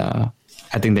 and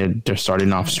I think they're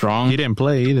starting off strong. He didn't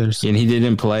play either, and he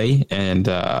didn't play, and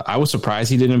I was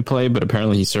surprised he didn't play, but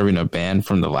apparently he's serving a ban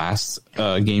from the last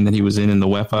game that he was in the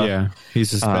UEFA. Yeah, he's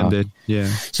suspended.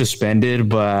 Suspended,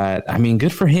 but I mean,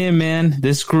 good for him, man.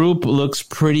 This group looks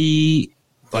pretty.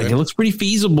 Like, it looks pretty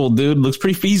feasible, dude. Looks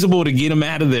pretty feasible to get him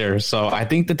out of there. So I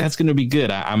think that's going to be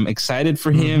good. I'm excited for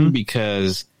him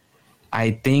because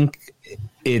I think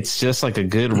it's just like a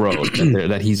good road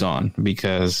that he's on,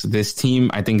 because this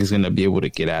team, I think, is going to be able to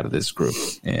get out of this group.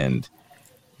 And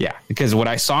yeah, because what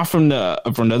I saw from the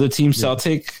other team,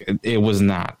 Celtic, it was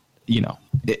not,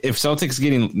 if Celtic's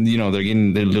getting,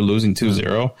 they're losing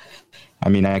 2-0. I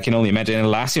mean, I can only imagine. And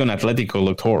Lazio and Atletico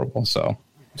looked horrible. So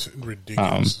it's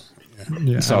ridiculous.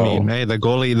 Yeah, so, I mean, hey, the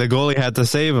goalie had to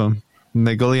save him.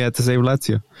 The goalie had to save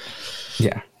Lazio.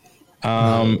 Yeah.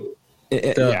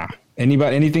 Yeah.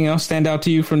 Anything else stand out to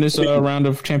you from this round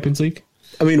of Champions League?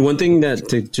 I mean, one thing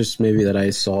that I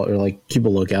saw, or like keep a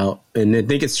lookout, and I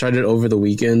think it started over the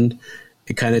weekend.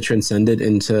 It kind of transcended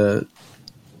into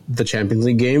the Champions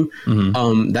League game.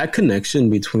 Mm-hmm. That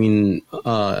connection between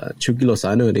Chucky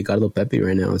Lozano and Ricardo Pepi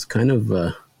right now is kind of.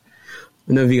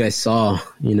 I don't know if you guys saw,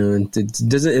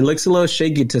 it looks a little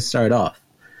shaky to start off.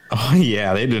 Oh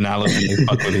yeah, they do not look like they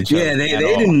fuck with each other. Yeah,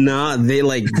 they do not. They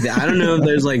like, I don't know if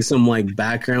there's like some like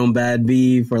background bad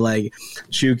beef, or like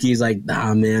Chuky's like,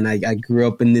 nah, man, I grew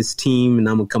up in this team and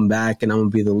I'm gonna come back and I'm gonna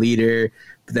be the leader.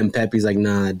 But then Pepe's like,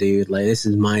 nah, dude, like this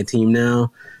is my team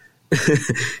now.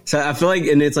 So I feel like,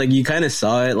 and it's like you kind of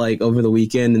saw it like over the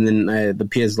weekend, and then the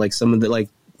PS like some of the like.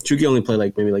 Chucky only played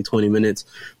like maybe like 20 minutes,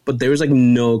 but there was like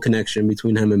no connection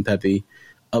between him and Pepe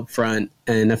up front.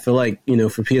 And I feel like,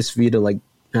 for PSV to like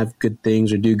have good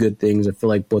things or do good things, I feel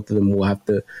like both of them will have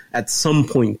to at some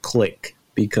point click,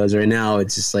 because right now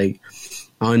it's just like,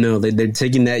 I don't know, they're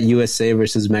taking that USA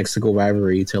versus Mexico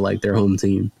rivalry to like their home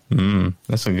team.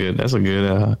 That's a good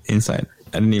insight.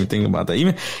 I didn't even think about that.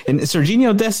 And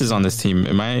Serginho Dest is on this team.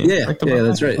 Am I? Yeah,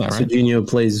 that's right. Serginho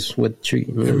plays with Chucky.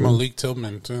 And Malik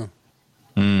Tillman too.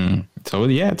 So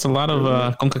yeah, it's a lot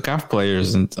of CONCACAF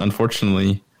players, and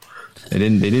unfortunately, they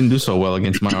didn't do so well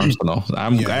against my Arsenal.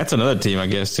 That's another team, I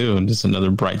guess, too. Just another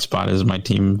bright spot is my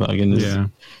team. Again, is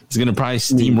going to probably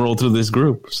steamroll through this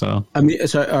group. So I mean,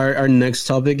 so our next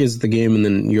topic is the game and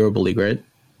then Europa League, right?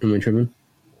 Am I tripping?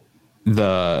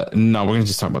 No, we're going to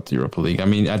just talk about the Europa League. I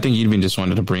mean, I think Edwin just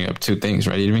wanted to bring up two things,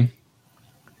 right, Edwin?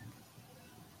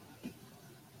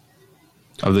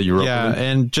 Of the Europa League.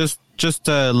 And just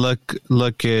to look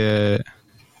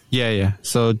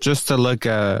so just to look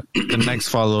at the next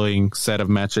following set of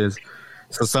matches.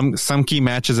 So some key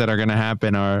matches that are going to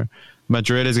happen are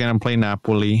Madrid is going to play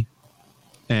Napoli,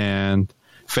 and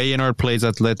Feyenoord plays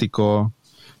Atletico,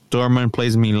 Dortmund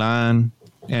plays Milan,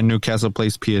 and Newcastle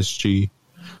plays PSG.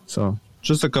 So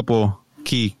just a couple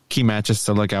key matches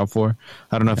to look out for.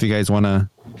 I don't know if you guys want to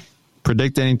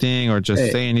predict anything or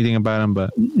just say anything about them,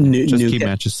 but just key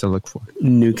matches to look for.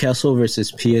 Newcastle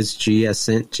versus PSG at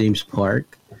St. James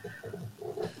Park.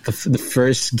 The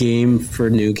first game for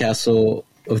Newcastle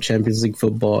of Champions League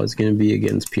football is going to be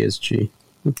against PSG.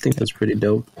 I think that's pretty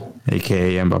dope.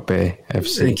 AKA Mbappe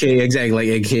FC. AKA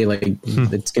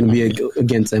it's going to be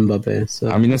against Mbappe. So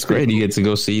I mean, that's great. You get to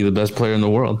go see the best player in the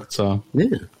world. So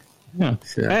yeah.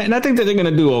 And I think that they're going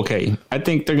to do okay.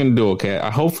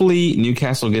 Hopefully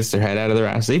Newcastle gets their head out of their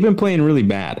ass. They've been playing really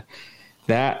bad.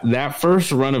 That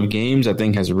first run of games, I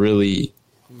think, has really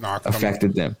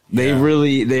affected them.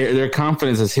 Their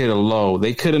confidence has hit a low.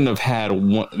 They couldn't have had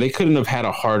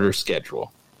a harder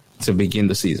schedule to begin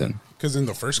the season. Because in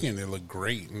the first game they looked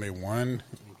great and they won.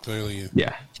 Clearly,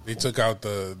 they took out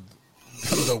the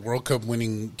World Cup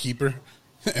winning keeper,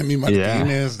 Emi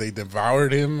Martinez. They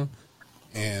devoured him.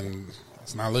 And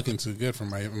It's not looking too good for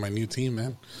my new team,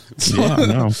 man. Yeah,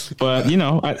 no. But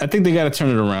I think they got to turn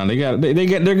it around. They're going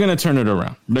to turn it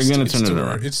around. They're going to turn it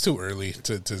around. It's too early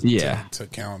to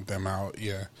count them out.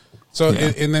 Yeah. So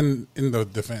and then in the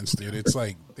defense, dude, it's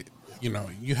like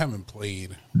you haven't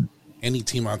played any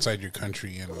team outside your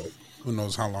country in who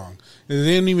knows how long. And they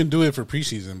didn't even do it for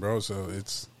preseason, bro. So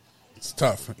it's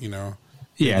tough,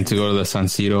 Yeah, and to go to the San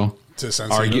Siro.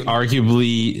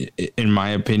 Arguably, in my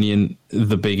opinion,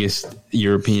 the biggest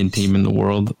European team in the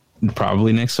world,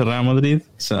 probably next to Real Madrid.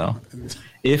 So,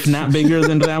 if not bigger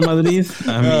than Real Madrid,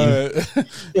 I mean,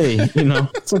 hey,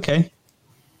 it's okay.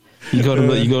 You go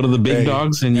to the big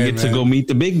dogs, and you get to go meet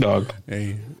the big dog.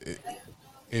 Hey,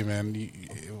 man,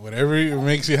 whatever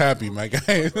makes you happy, my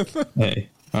guy. Hey,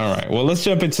 all right. Well, let's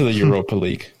jump into the Europa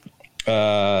League.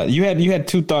 You had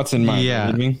two thoughts in mind.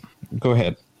 Yeah. Go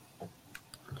ahead.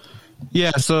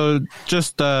 Yeah, so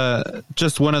just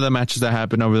one of the matches that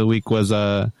happened over the week was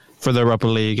for the Europa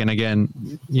League, and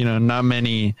again, not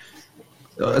many,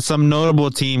 some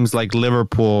notable teams like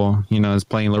Liverpool, is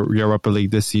playing Europa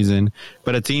League this season,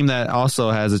 but a team that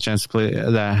also has a chance to play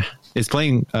that is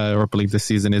playing Europa League this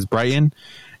season is Brighton,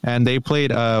 and they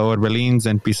played Orbelín's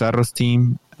and Pizarro's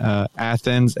team,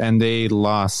 Athens, and they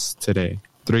lost today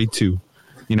 3-2.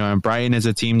 And Brighton is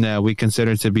a team that we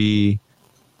consider to be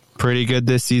pretty good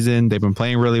this season. They've been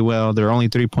playing really well. They're only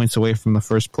 3 points away from the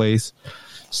first place.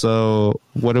 So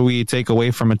what do we take away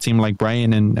from a team like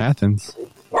Brighton and Athens?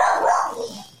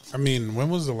 I mean, when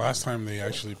was the last time they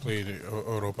actually played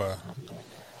Europa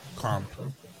Comp?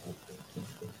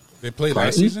 They played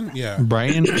last season? Yeah.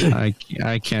 Brighton?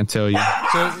 I can't tell you.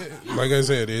 So, like I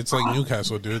said, it's like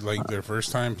Newcastle, dude. Like their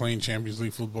first time playing Champions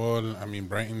League football. I mean,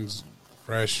 Brighton's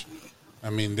fresh. I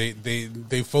mean,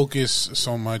 they focus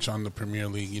so much on the Premier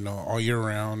League, all year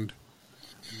round.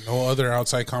 No other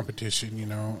outside competition,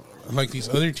 Like these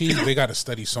other teams, they got to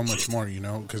study so much more,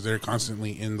 because they're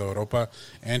constantly in the Europa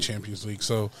and Champions League.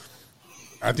 So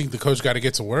I think the coach got to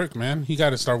get to work, man. He got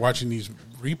to start watching these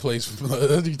replays from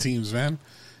the other teams, man,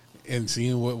 and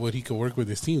seeing what he could work with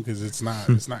his team, because it's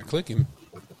not clicking.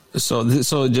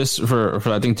 So just for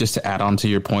I think just to add on to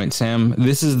your point, Sam,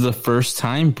 this is the first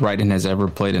time Brighton has ever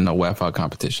played in a UEFA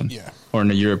competition, or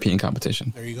in a European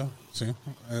competition. There you go. See,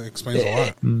 that explains a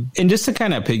lot. And just to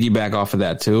kind of piggyback off of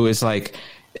that too, it's like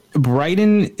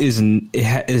Brighton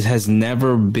has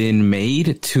never been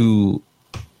made to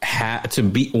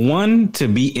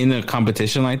be in a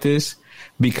competition like this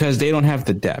because they don't have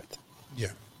the depth.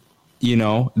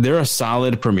 They're a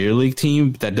solid Premier League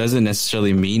team. That doesn't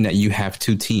necessarily mean that you have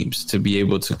two teams to be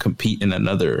able to compete in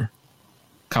another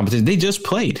competition. They just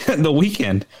played the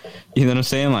weekend. You know what I'm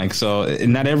saying? Like, so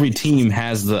not every team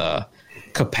has the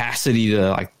capacity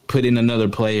to like put in another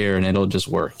player and it'll just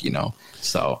work,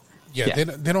 So they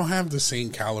don't have the same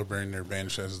caliber in their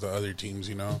bench as the other teams,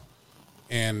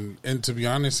 And to be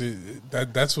honest,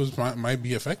 that's what might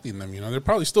be affecting them. They're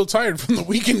probably still tired from the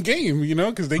weekend game.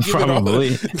 Because they give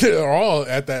it all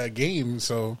at that game.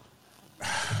 So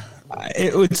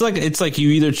it's like you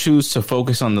either choose to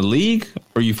focus on the league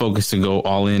or you focus to go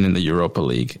all in the Europa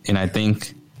League. And I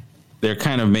think they're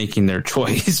kind of making their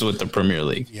choice with the Premier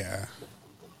League. Yeah,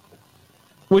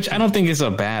 which I don't think is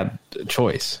a bad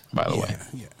choice, by the way.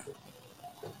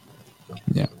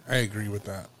 Yeah, I agree with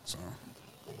that. So.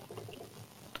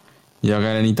 Y'all got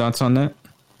any thoughts on that?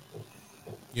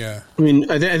 Yeah. I mean,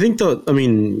 I think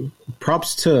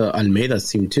props to Almeida's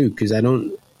team too, because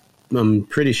I'm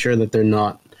pretty sure that they're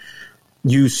not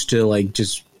used to like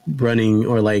just running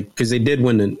or like, because they did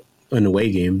win an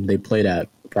away game. They played at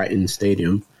Brighton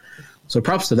Stadium. So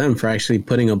props to them for actually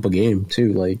putting up a game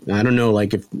too. Like, I don't know,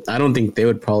 like I don't think they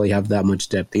would probably have that much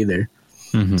depth either.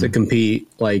 To compete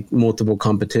like multiple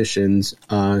competitions.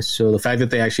 So the fact that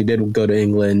they actually did go to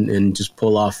England and just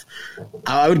pull off,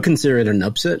 I would consider it an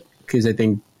upset because I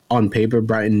think on paper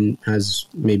Brighton has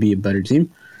maybe a better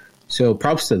team. So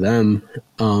props to them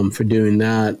for doing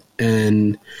that.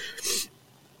 And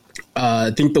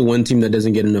I think the one team that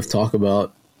doesn't get enough talk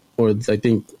about, or I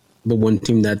think the one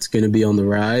team that's going to be on the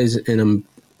rise, and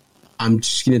I'm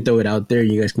just going to throw it out there.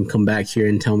 You guys can come back here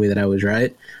and tell me that I was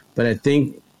right. But I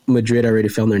think Madrid already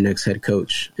found their next head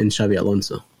coach in Xabi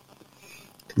Alonso.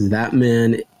 That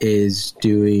man is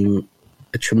doing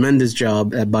a tremendous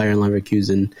job at Bayern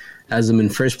Leverkusen, has them in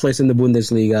first place in the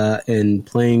Bundesliga and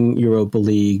playing Europa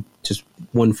League, just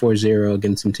won 4-0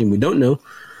 against some team we don't know.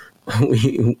 But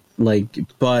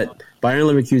Bayern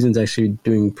Leverkusen's actually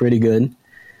doing pretty good,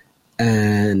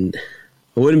 and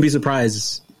I wouldn't be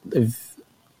surprised if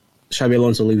Xabi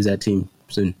Alonso leaves that team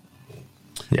soon.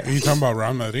 Yeah. Are you talking about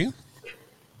Real Madrid?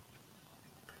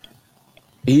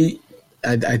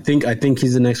 I think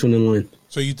he's the next one in line.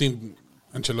 So you think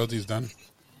Ancelotti's done?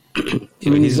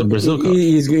 He's a Brazil coach.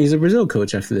 He's a Brazil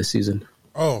coach after this season.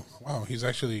 Oh, wow. He's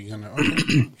actually going to...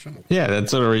 Okay, sure. Yeah,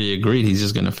 that's already agreed. He's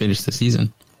just going to finish the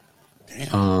season.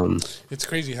 Damn. It's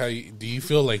crazy how... do you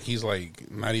feel like he's like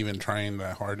not even trying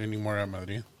that hard anymore at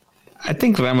Madrid? I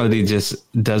think Real Madrid just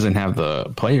doesn't have the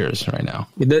players right now.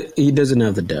 He doesn't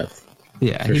have the depth.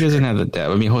 Yeah, he doesn't have the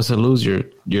depth. I mean, Jose Lu's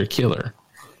your killer.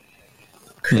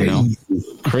 Crazy. You know,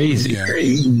 crazy. Yeah.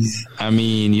 Crazy. I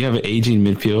mean, you have an aging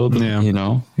midfield. Yeah. You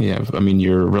know, I mean,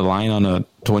 you're relying on a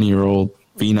 20-year-old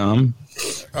phenom.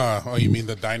 You mean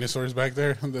the dinosaurs back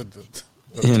there?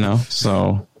 You know,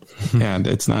 so yeah,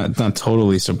 it's not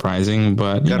totally surprising,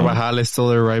 but Carvajal is still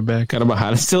their right back.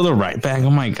 Carvajal is still the right back. Oh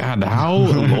my God, how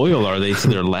loyal are they to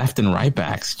their left and right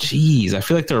backs? Jeez, I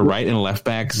feel like their right and left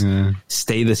backs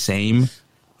stay the same.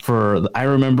 I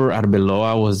remember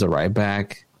Arbeloa was the right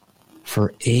back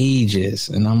for ages,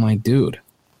 and I'm like, dude,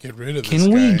 Get rid of this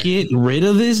can we guy. get rid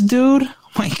of this dude? Oh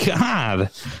my God,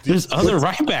 there's other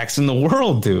right backs in the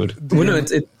world, dude. Well, no,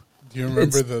 Do you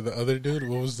remember the other dude?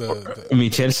 What was the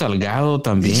Michel Salgado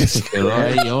también se quedó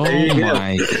ahí. Oh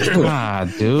my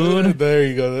God, dude. There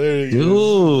you go. There you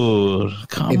go. Dude,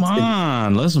 come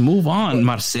on. Let's move on.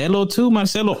 Marcelo, too.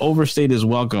 Marcelo overstayed his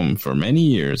welcome for many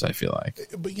years, I feel like.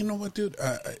 But you know what, dude?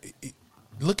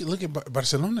 Look at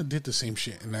Barcelona did the same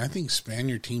shit, and I think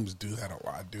Spaniard teams do that a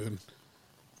lot, dude.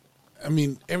 I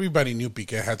mean, everybody knew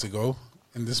Piqué had to go,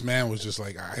 and this man was just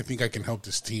like, I think I can help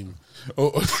this team.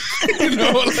 Oh, you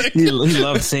know, like, He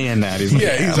loved saying that. He's like,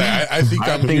 he's like, I think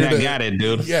I'm here I to, got it,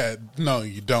 dude. Yeah, no,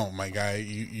 you don't, my guy.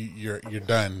 You're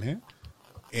done.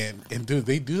 And dude,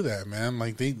 they do that, man.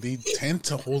 Like they tend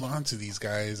to hold on to these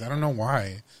guys. I don't know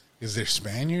why. Is there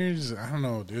Spaniards? I don't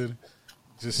know, dude.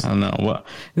 Just I don't know. Well,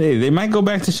 they might go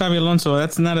back to Xabi Alonso.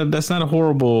 That's not a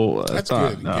horrible that's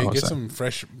thought. good. No, Get some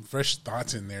fresh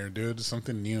thoughts in there, dude.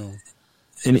 Something new.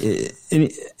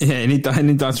 Any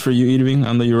thoughts for you, Irving,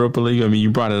 on the Europa League? I mean, you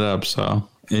brought it up, so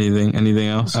anything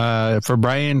else? For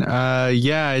Brian, I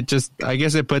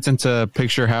guess it puts into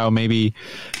picture how maybe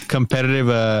competitive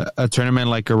a tournament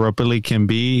like Europa League can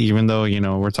be, even though, you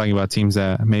know, we're talking about teams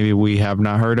that maybe we have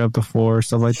not heard of before,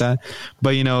 stuff like that.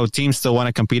 But, you know, teams still want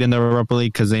to compete in the Europa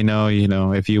League because they know, you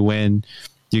know, if you win,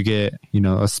 you get, you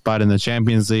know, a spot in the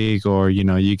Champions League, or, you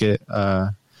know, you get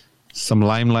some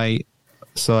limelight.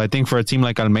 So I think for a team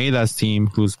like Almeida's team,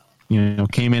 who's, you know,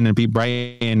 came in and beat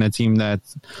Brighton, a team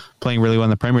that's playing really well in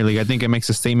the Premier League, I think it makes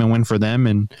a statement win for them,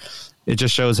 and it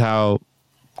just shows how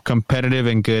competitive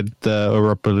and good the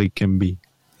Europa League can be.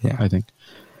 Yeah, I think.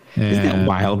 Isn't that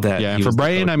wild? That and for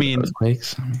Brighton, I mean,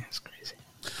 earthquakes. I mean, it's crazy.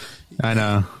 I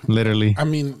know, literally. I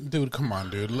mean, dude, come on,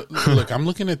 dude. Look, I'm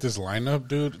looking at this lineup,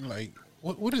 dude. Like,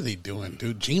 what are they doing,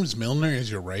 dude? James Milner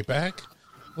is your right back.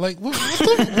 Like, what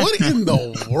in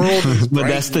the world is But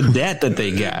that's the debt that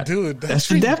they got. Dude, that's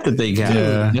the debt that they got.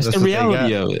 Yeah, that's the what they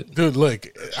reality got. of it. Dude, look,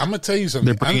 I'm going to tell you something.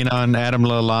 They're bringing on Adam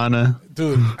Lallana.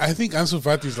 Dude, I think Ansu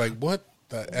Fati's like, what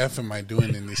the F am I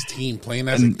doing in this team? Playing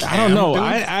as a cam, I don't know. dude?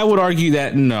 I would argue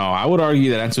that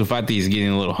Ansu Fati is getting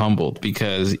a little humbled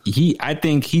because I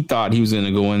think he thought he was going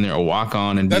to go in there or walk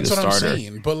on and That's be the what starter. I'm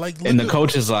saying. But like, And the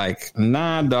coach is like,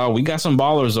 nah, dog, we got some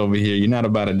ballers over here. You're not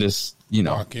about to just, you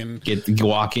know, walk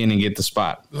in and get the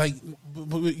spot. Like,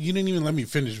 but you didn't even let me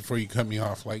finish before you cut me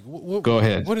off. Like, Go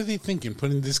ahead. What are they thinking?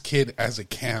 Putting this kid as a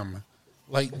cam?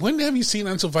 Like, when have you seen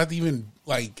Ansu Fati even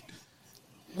like?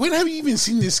 When have you even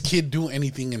seen this kid do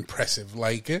anything impressive?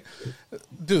 Like,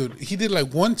 dude, he did like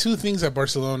 1-2 things at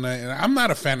Barcelona, and I'm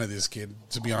not a fan of this kid,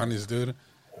 to be honest, dude.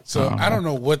 So I don't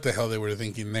know what the hell they were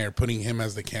thinking there, putting him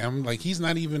as the cam. Like, he's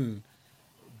not even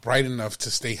bright enough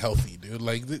to stay healthy, dude.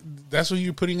 Like, that's what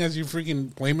you're putting as your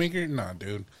freaking playmaker? Nah,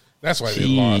 dude. That's why they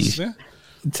lost. Yeah?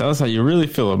 Tell us how you really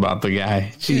feel about the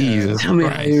guy. Jesus Tell me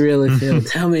Christ. how you really feel.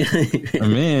 Tell me how you feel.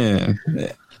 Man,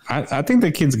 I think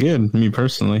the kid's good, me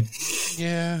personally.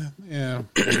 Yeah.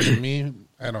 Me,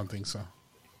 I don't think so.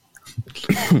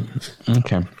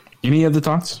 Okay. Any other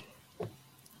thoughts?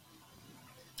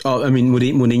 Oh, I mean,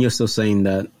 Mourinho's still saying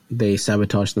that they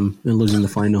sabotaged them in losing the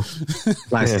final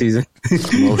last season.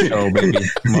 Mo show, baby.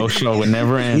 Mo show would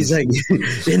never end. He's like,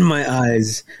 in my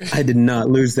eyes, I did not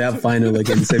lose that final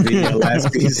against Sevilla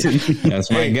last season. That's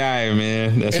my guy,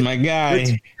 man. That's my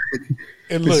guy.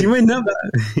 And But look, you might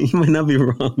not be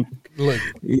wrong. look.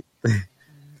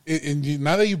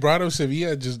 Now that you brought up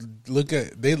Sevilla, just look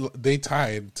at they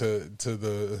tied to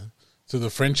the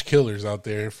French killers out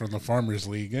there from the Farmers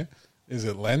League. Is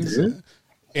it Lens?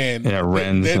 And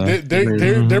Rennes,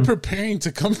 they're preparing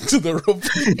to come to the Europa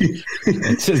League.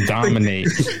 To dominate.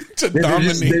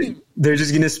 They're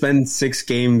just gonna spend 6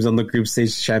 games on the group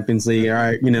stage Champions League. All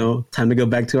right, time to go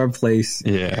back to our place.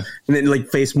 Yeah, and then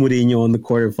face Mourinho in the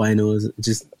quarterfinals,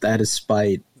 just out of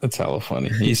spite. That's hella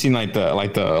funny. You seen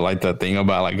the thing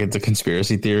about it's a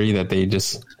conspiracy theory that they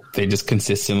just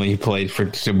consistently played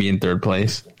to be in third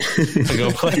place to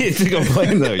go play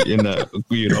in the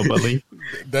Europa League.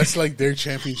 That's like their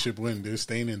championship win. They're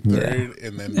staying in third,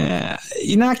 and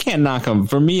then I can't knock them.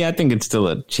 For me, I think it's still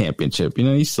a championship.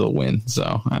 You still win.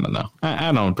 So I don't know.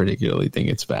 I don't particularly think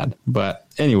it's bad. But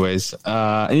anyways,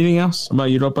 anything else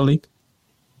about Europa League?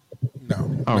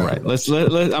 No. All right. Let's.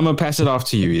 I'm gonna pass it off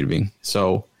to you, Irving.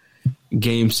 So,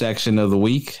 game section of the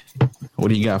week. What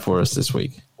do you got for us this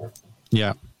week?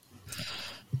 Yeah.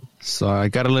 So I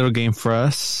got a little game for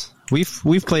us.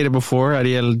 We've played it before.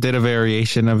 Ariel did a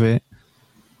variation of it.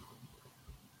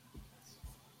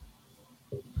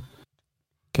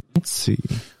 Okay, let's see.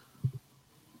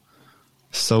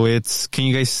 So can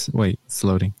you guys wait? It's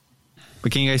loading.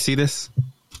 But can you guys see this?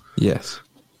 Yes.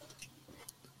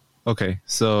 Okay,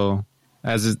 so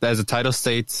as the title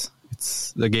states,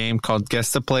 it's the game called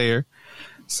Guess the Player.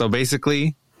 So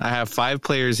basically, I have 5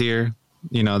 players here.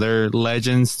 They're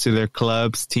legends to their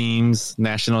clubs, teams,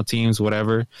 national teams,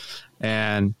 whatever.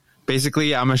 And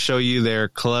basically, I'm going to show you their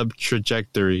club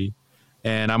trajectory.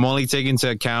 And I'm only taking into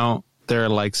account their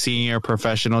senior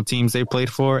professional teams they played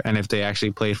for and if they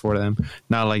actually played for them,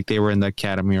 not like they were in the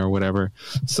academy or whatever.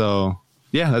 So,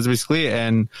 yeah, that's basically it.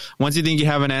 And once you think you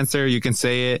have an answer, you can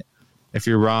say it. If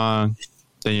you're wrong,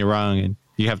 then you're wrong. And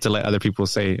you have to let other people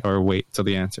say or wait till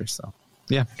the answer. So,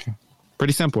 yeah,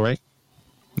 pretty simple, right?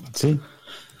 Let's see.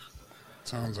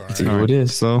 Sounds all Let's see right. who it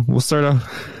is. So we'll start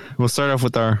off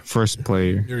with our first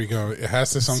player. Here we go. It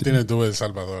has something to do with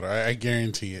Salvador. I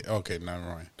guarantee it. Okay, never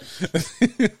mind.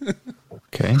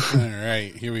 Okay. All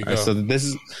right, here we go.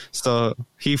 So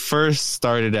he first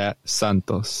started at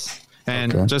Santos.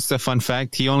 And just a fun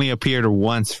fact, he only appeared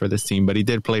once for this team, but he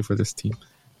did play for this team,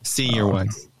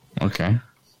 senior-wise. Okay.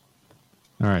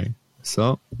 All right.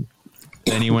 So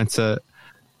then he went to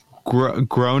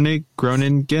Groningen,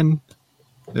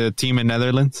 the team in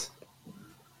Netherlands.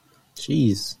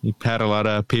 Jeez. He had a lot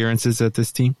of appearances at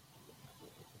this team.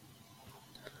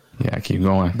 Yeah, keep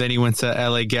going. Then he went to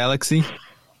LA Galaxy.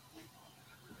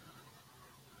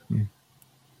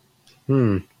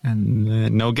 And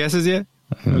no guesses yet?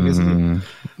 No guesses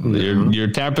yet?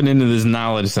 You're tapping into this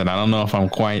knowledge that I don't know if I'm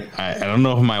quite. I don't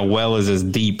know if my well is as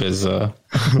deep as. Well,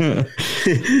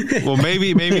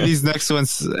 maybe these next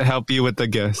ones help you with the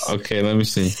guess. Okay, let me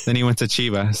see. Then he went to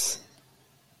Chivas.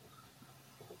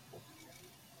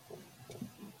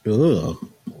 Ugh.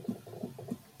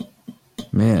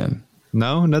 Man,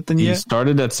 no, nothing he yet.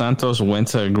 started at Santos, went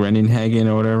to Groningen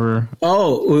or whatever.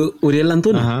 Oh, Uriel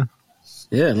Antuna. Uh-huh.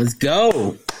 Yeah, let's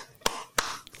go.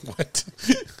 What?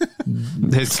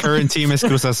 His current team is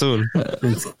Cruz Azul.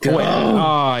 Let's go.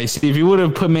 I see. If you would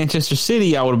have put Manchester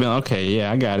City, I would have been okay.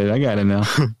 Yeah, I got it now.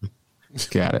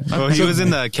 Got it. Well, he was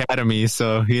in the academy,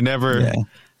 so he never. Yeah,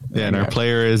 and our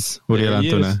player is Uriel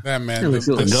Antuna. That man, the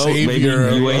Go, savior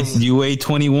baby. UA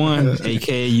 21,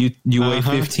 aka UA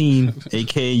 15,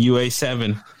 aka UA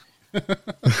 7.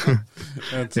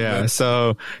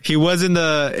 So he was in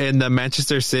the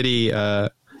Manchester City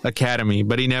academy,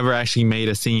 but he never actually made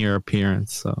a senior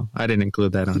appearance, so I didn't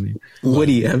include that on here. Would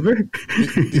he ever?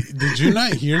 Did you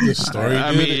not hear the story?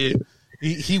 I mean,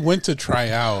 he went to try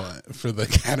out for the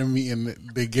academy, and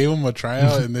they gave him a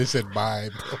tryout, and they said,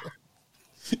 "Bye, bro.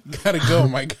 Gotta go,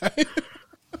 my guy."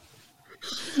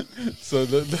 So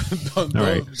don't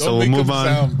right, make so we'll him move on.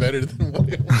 sound better than what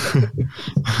it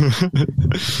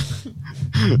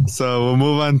was. So we'll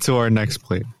move on to our next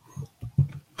player.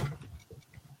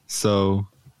 So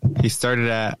he started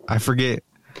at, I forget,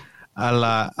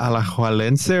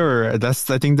 Alajuelense, or I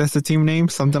think that's the team name,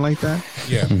 something like that.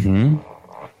 Yeah. Mm-hmm.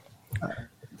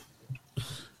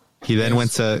 He then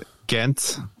went to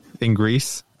Ghent in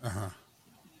Greece. Uh-huh.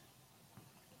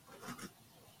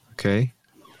 Okay.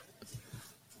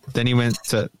 Then he went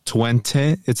to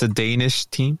Twente. It's a Danish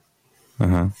team.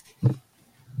 Uh-huh.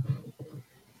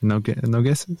 No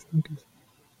guesses?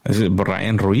 Is it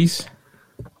Brian Ruiz?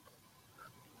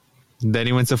 Then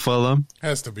he went to Fulham.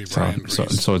 Has to be Brian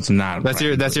Reese. So it's not. That's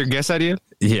your guess idea?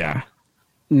 Yeah.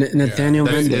 Nathaniel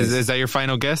Mendes. Is that your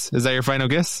final guess?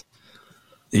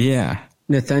 Yeah.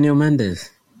 Nathaniel Mendes.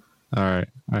 All right.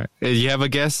 You have a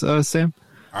guess, Sam?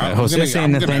 Jose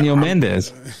saying Nathaniel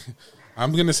Mendes.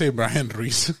 I'm gonna say Brian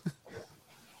Reese.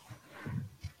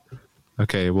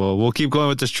 Okay, well, we'll keep going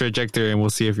with this trajectory and we'll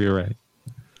see if you're right.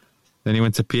 Then he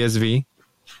went to PSV.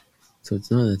 So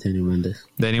it's not Nathaniel Mendez.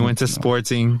 Then he went to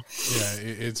Sporting. Yeah,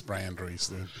 it's Brian Ruiz,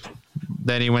 dude.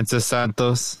 Then he went to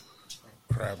Santos.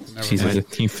 Crap. Never Jesus. mind.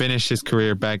 And he finished his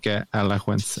career back at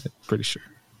Alajuelense, pretty sure.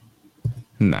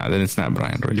 Nah, then it's not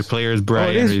Brian Ruiz. Your player is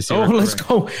Brian Ruiz. Let's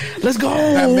go. Let's go.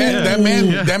 That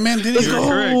man didn't. Let's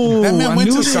go. That man I went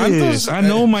knew to this. Santos. I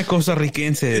know my Costa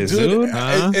Ricenses, dude.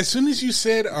 As soon as you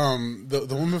said the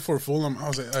one before Fulham, I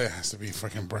was like, oh, it has to be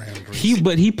fucking Brian Ruiz.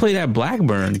 He played at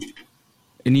Blackburn.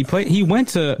 And he went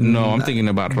to I'm thinking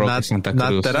about Roque Santa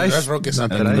Cruz. That's Roque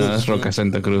Santa Cruz. That's Roque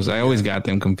Santa Cruz. I always got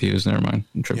them confused. Never mind.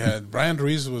 I'm tripping. Yeah, Brian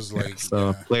Ruiz was like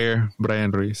Player Brian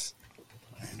Ruiz.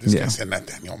 This Yeah. guy said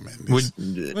Nathaniel Mendez.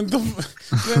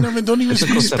 Don't even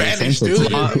speak Spanish, Ricense.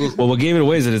 dude. Well, what gave it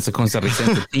away is that it's a Costa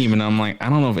Ricense team, and I'm like, I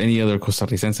don't know if any other Costa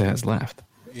Ricense has left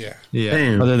Yeah. Yeah.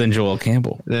 Damn. other than Joel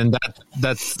Campbell. Then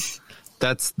that's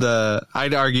the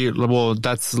I'd argue. Well,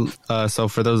 that's so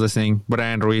for those listening,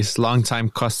 Brian Ruiz, longtime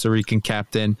Costa Rican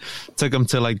captain, took him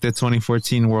to like the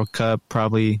 2014 World Cup.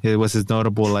 Probably it was his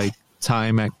notable like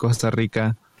time at Costa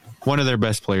Rica. One of their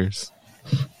best players.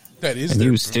 That is. And he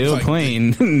was still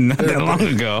playing not that long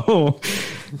ago.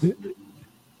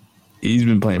 He's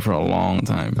been playing for a long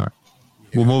time. All right.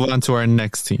 We'll move on to our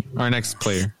next team, our next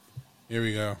player. Here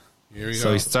we go.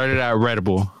 So he started at Red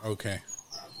Bull. Okay.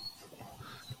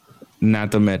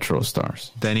 Not the Metro Stars.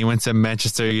 Then he went to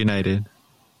Manchester United.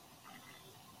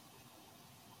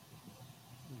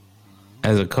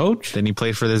 As a coach? Then he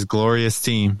played for this glorious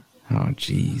team. Oh,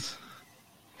 jeez.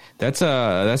 That's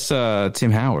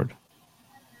Tim Howard.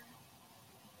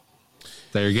 Is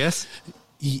that your guess?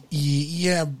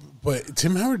 Yeah, but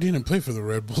Tim Howard didn't play for the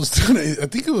Red Bulls, dude. I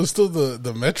think it was still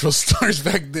the Metro Stars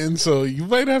back then, so you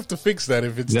might have to fix that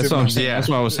if it's That's Tim what I'm Howard. saying. That's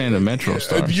why I was saying the Metro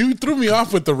Stars. You threw me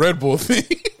off with the Red Bull thing.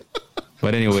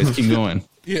 But anyways, keep going.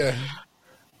 Yeah.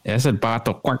 Yeah, I said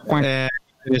Pato. Quack, quack. And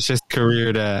it's just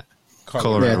career at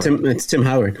Colorado. Yeah, it's Tim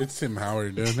Howard. It's Tim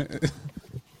Howard, dude.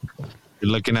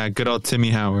 You're looking at good old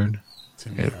Timmy Howard.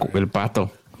 El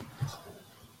Pato.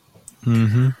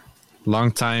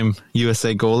 Longtime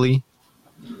USA goalie.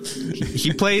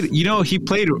 He played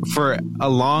for a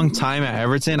long time at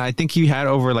Everton. I think he had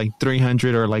over like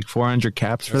 300 or like 400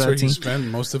 caps for That's that where he team. spent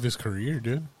most of his career,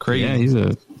 dude. Crazy. Yeah, he's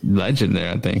a legend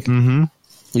there, I think.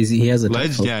 He has a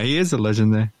Legend. Yeah, he is a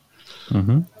legend there.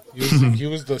 He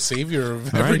was the savior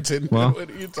of right. Everton. Well. What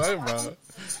are you talking about?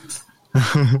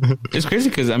 It's crazy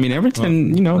because, I mean,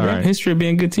 Everton, they have a right. history of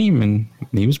being a good team, and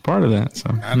he was part of that.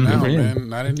 So Not now, good for him. man.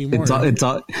 Not anymore. It's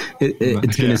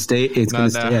gonna stay. It's gonna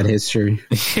stay at history.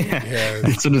 Yeah.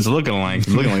 That's what it's looking like. It's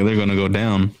looking like they're going to go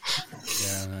down.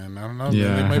 Yeah, man. I don't know.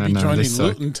 Yeah, They might be I know, they joining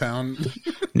suck. Luton Town.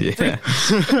 Yeah.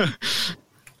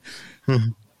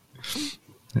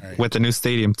 With the new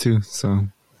stadium too. So, all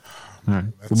right,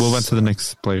 we'll move on to the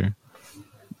next player.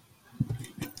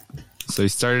 So he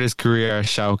started his career at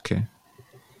Schalke.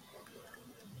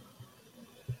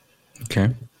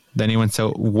 Okay. Then he went to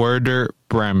Werder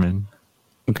Bremen.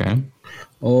 Okay.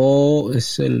 Oh,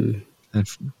 es el. And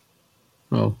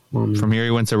from here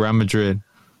he went to Real Madrid.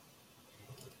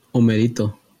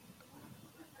 Homerito.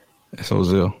 That's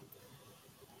Ozil.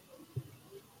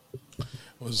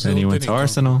 Then he went to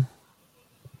Arsenal.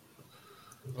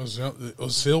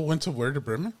 Ozil went to Werder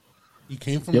Bremen? He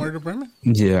came from Werder Bremen?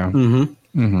 Yeah.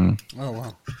 Mm-hmm. Oh,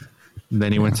 wow.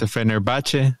 Then he went to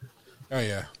Fenerbahce. Oh,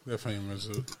 yeah. Definitely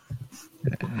Ozil.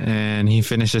 And he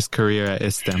finished his career at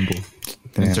Istanbul.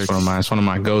 That's one of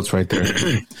my goats right there.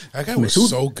 That guy was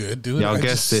so good, dude. Y'all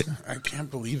guessed it. I can't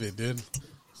believe it, dude.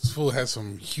 This fool had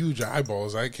some huge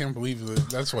eyeballs. I can't believe that.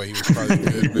 That's why he was probably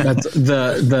good.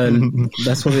 Man.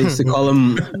 That's what they used to call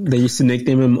him. They used to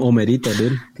nickname him Homerito,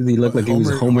 dude, because he looked like he was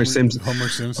Homer Simpson. Homer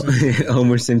Simpson.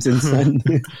 Homer Simpson's son.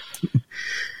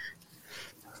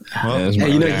 That's my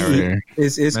guy right here.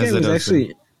 His guy was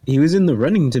actually he was in the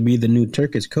running to be the new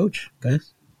Turkish coach,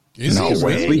 guys. Is No he?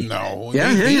 way. No.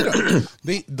 Yeah, they yeah. hate him.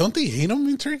 They hate him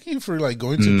in Turkey for like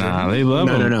going to Nah, Germany? they love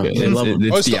him. No, they love him.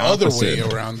 It's the other opposite. way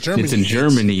around. Germany. It's in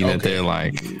Germany that okay. they're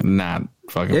like not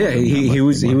fucking. Yeah, with him that he much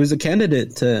was anymore. a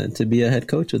candidate to be a head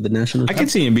coach of the national I team. can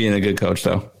see him being a good coach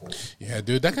though. Yeah,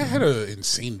 dude, that guy had an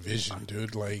insane vision,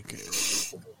 dude. Like,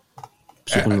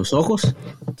 Con los ojos.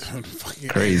 dude, fucking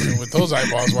Crazy. with those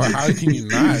eyeballs. Well, how can you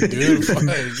not, dude? Fuck.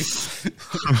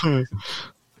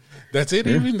 That's it,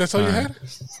 even? That's all you had?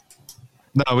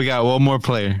 No, we got one more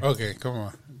player. Okay, come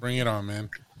on, bring it on, man.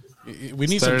 We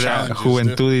need Started some at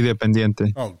challenges. Juventud Dude.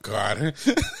 Independiente. Oh God.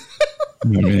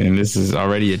 Man, this is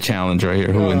already a challenge right here.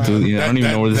 I don't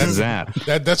even know where this is at.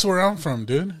 That's where I'm from,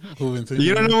 dude. Juventud.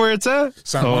 You don't know where it's at?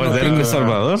 San Oh, Juan is that in Pico.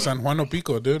 Salvador? San Juan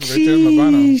Pico, dude. Right there in the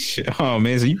bottom. Sheesh. Oh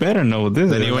man, so you better know what this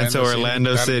Then is. he went to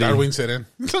Orlando City. Darwin said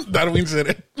it. Darwin said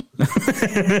it.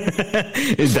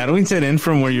 Is Darwin Seren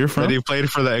from where you're from? But he played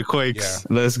for the Quakes.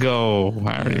 Yeah. Let's go,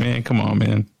 Harry, man. Come on,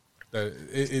 man.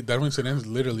 Darwin Seren is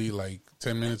literally like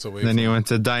 10 minutes away. Then he went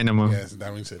to Dynamo. Yes,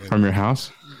 Darwin Seren. From your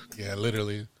house? Yeah,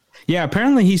 literally. Yeah,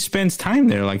 apparently he spends time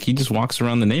there. Like, he just walks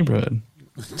around the neighborhood.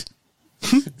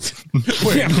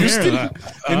 Where, Yeah, in Houston?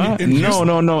 In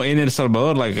Houston? No. In El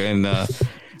Salvador, like in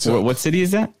what city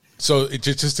is that? So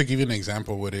just to give you an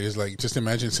example of what it is, like just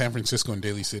imagine San Francisco and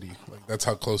Daly City. Like that's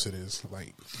how close it is.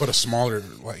 Like, but a smaller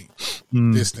like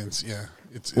distance. Yeah.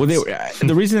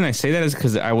 The reason I say that is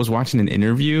because I was watching an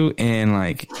interview and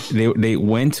like they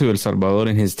went to El Salvador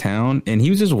in his town and he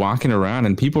was just walking around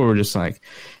and people were just like,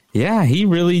 yeah, he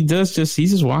really does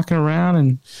he's just walking around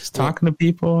and just talking to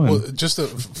people. And, well, just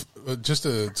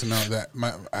to know that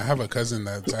I have a cousin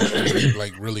that's actually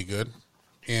like really good,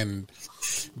 and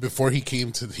before he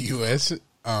came to the U.S.,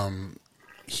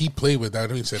 he played with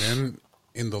Darwin Seren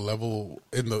in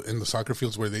the soccer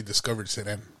fields where they discovered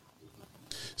Seren.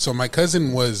 So my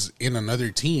cousin was in another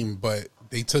team, but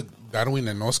they took Darwin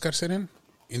and Oscar Seren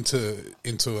into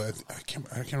I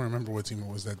can't remember what team it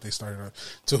was that they started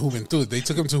to Juventud. They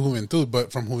took him to Juventud,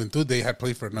 but from Juventud they had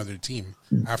played for another team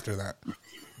after that.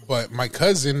 But my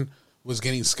cousin was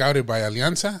getting scouted by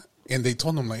Alianza, and they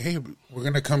told him like, "Hey, we're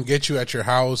gonna come get you at your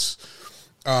house.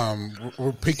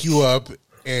 We'll pick you up."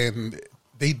 And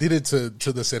they did it to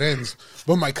the Serens.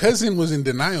 But my cousin was in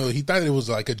denial. He thought it was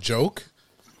like a joke.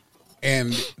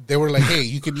 And they were like, "Hey,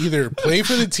 you can either play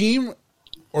for the team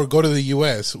or go to the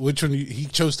U.S." Which one? He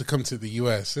chose to come to the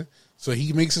U.S. So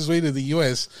he makes his way to the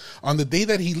U.S. On the day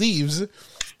that he leaves,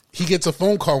 he gets a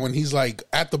phone call when he's like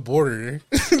at the border,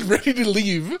 ready to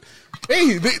leave.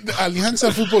 Hey, the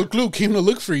Alianza Football Club came to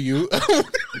look for you.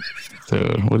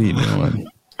 dude, what are you doing?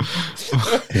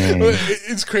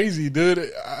 It's crazy,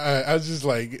 dude. I was just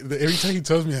like, every time he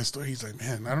tells me that story, he's like,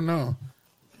 "Man, I don't know.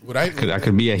 I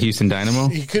could be a Houston Dynamo."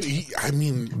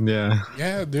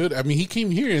 Yeah, dude. I mean, he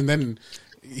came here and then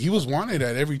he was wanted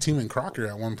at every team in Crocker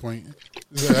at one point.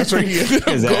 So that's where he ended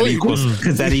up going.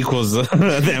 Because that equals the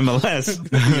MLS.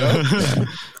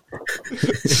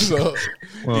 So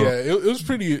it was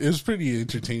pretty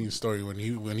entertaining story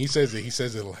when he says it. He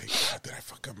says it like, "Did I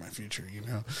fuck up my future?" You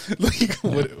know, like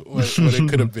what it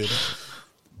could have been.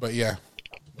 But yeah,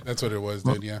 that's what it was,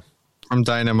 dude. Yeah, from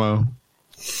Dynamo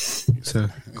to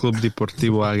Club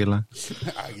Deportivo Águila.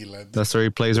 That's where he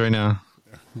plays right now.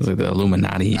 Like the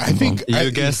Illuminati. I think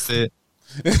you guessed it.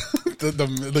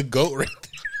 the goat right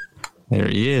there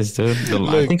he is, dude.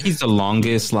 I think he's the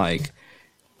longest like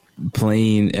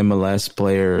playing MLS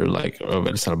player like of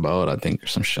El Salvador, I think, or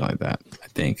some shit like that. I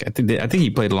think he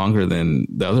played longer than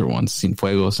the other ones,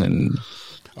 Cienfuegos and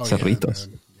Cerritos.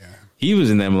 Yeah. He was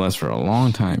in the MLS for a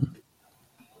long time.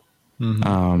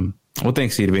 Mm-hmm. Well,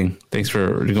 thanks, Edwin. Thanks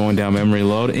for going down memory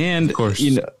lane. And of course,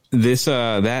 this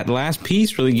that last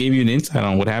piece really gave you an insight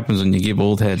on what happens when you give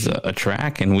old heads a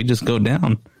track, and we just go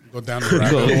down. Go down the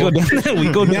rabbit hole.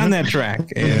 We go down that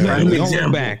track, and we don't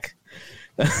look back.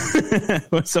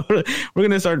 So we're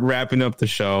going to start wrapping up the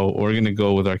show. We're going to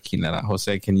go with our quinela.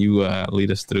 Jose, can you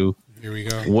lead us through? Here we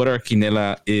go. What our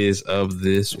quinela is of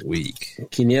this week?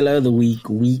 Quinela of the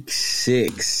week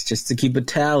 6. Just to keep a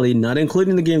tally, not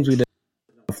including the games we did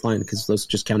offline, because those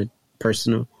just counted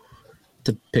personal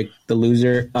to pick the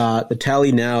loser. The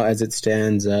tally now, as it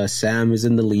stands, Sam is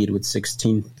in the lead with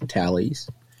 16 tallies.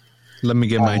 Let me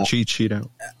get my cheat sheet out.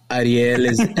 Ariel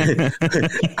is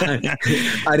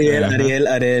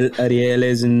Ariel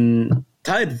is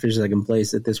tied for second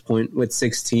place at this point with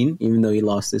 16, even though he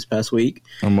lost this past week.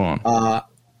 Come on.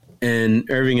 And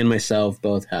Irving and myself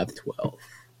both have 12.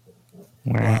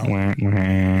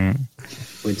 Wow.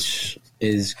 Which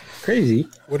is crazy.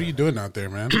 What are you doing out there,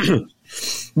 man?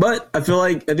 But I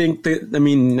think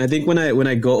when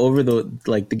I go over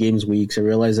the games weeks, I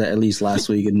realize that at least last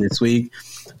week and this week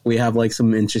we have like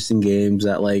some interesting games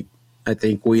that like I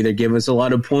think will either give us a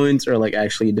lot of points or like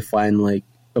actually define like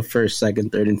a first,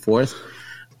 second, third, and fourth.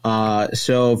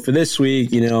 So for this week,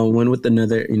 went with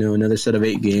another set of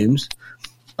 8 games.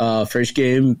 First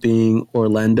game being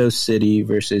Orlando City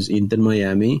versus Inter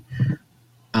Miami,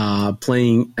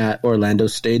 playing at Orlando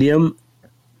Stadium,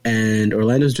 and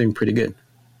Orlando's doing pretty good.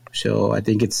 So I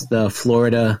think it's the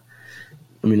Florida.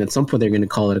 I mean, at some point they're going to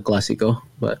call it a Clásico,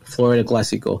 but Florida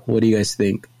Clásico. What do you guys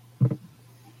think?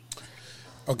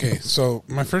 Okay, so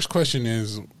my first question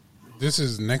is, this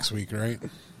is next week, right?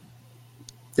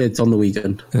 It's on the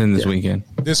weekend. And this weekend.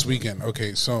 This weekend.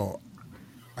 Okay, so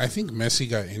I think Messi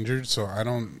got injured, so I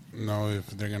don't know if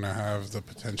they're going to have the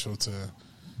potential to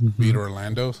beat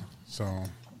Orlando. So,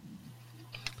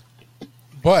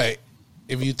 but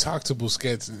if you talk to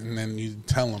Busquets and then you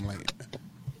tell him, like,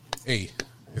 Hey,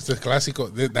 it's a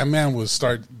clásico. That man will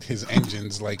start his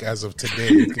engines like as of today.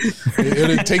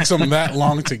 It takes him that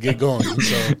long to get going.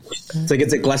 So It's like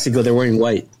it's a clásico. They're wearing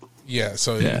white. yeah.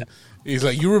 So Yeah. he's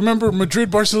like, you remember Madrid,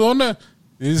 Barcelona?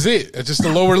 This is it. It's just a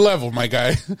lower level, my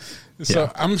guy. So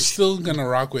Yeah. I'm still gonna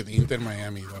rock with Inter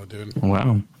Miami though, dude.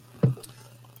 Wow.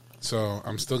 So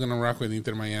I'm still gonna rock with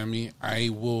Inter Miami. I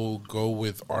will go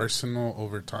with Arsenal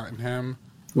over Tottenham.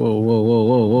 Whoa, whoa, whoa,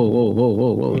 whoa, whoa, whoa, whoa,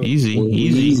 whoa, whoa. Easy.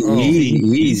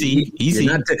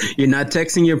 You're not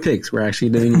texting your picks. We're actually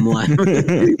doing them live.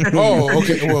 Oh,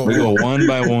 okay. Well, We go one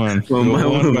by one. One We by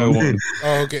go one by one.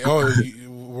 oh, okay. Oh,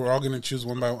 we're all gonna choose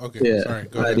one by one. Okay, Yeah. sorry.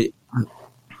 Go ahead.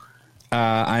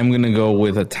 I'm going to go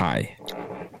with a tie.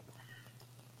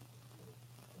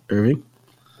 Irving?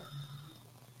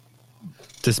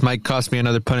 This might cost me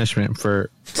another punishment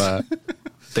but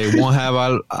they won't have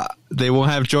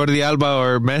Jordi Alba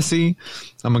or Messi.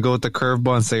 I'm gonna go with the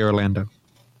curveball and say Orlando.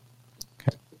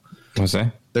 What's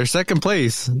that? They're second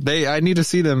place. I need to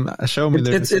see them. Show me.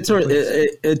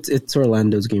 It's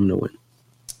Orlando's game to win.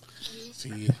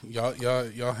 See,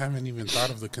 y'all haven't even thought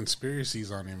of the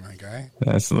conspiracies on him, my guy.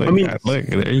 That's like, I mean- look,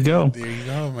 there you go. There you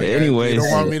go, my Anyways.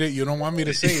 guy. You don't want me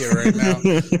to say it right now.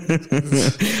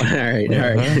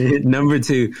 All right. Number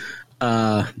 2,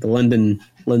 the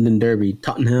London Derby,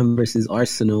 Tottenham versus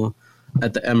Arsenal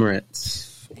at the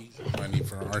Emirates. Easy money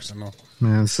for Arsenal.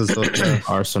 Man, this is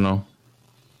Arsenal.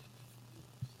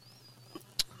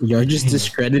 You're just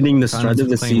discrediting the start of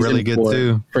the playing season really good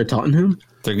too. for Tottenham.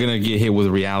 They're going to get hit with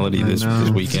reality this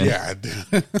know. weekend. Yeah,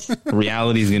 dude.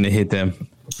 Reality is going to hit them.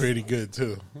 Pretty good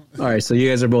too. All right, so you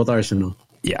guys are both Arsenal.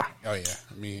 Yeah. Oh yeah,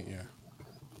 me yeah.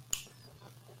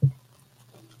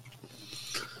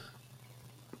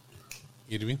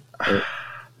 You know what I mean?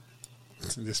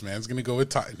 This man's gonna go with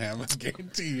Tottenham. I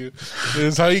guarantee you. This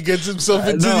is how he gets himself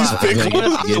into these pickles.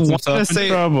 He gets himself in say-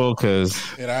 trouble because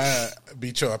And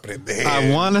bicho aprende.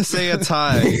 I want to say a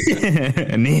tie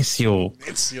Necio.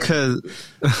 It's your- because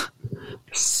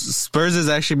Spurs has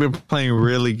actually been playing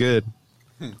really good,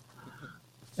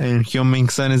 and Heung-min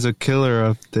Son is a killer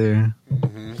up there.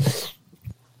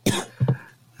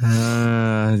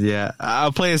 Yeah,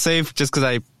 I'll play it safe just because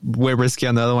I went risky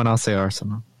on the other one. I'll say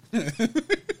Arsenal.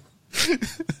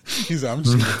 He's like, I'm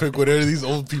just gonna pick whatever these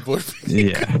old people are picking.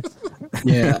 Yeah.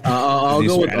 Yeah, I'll New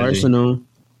go with strategy.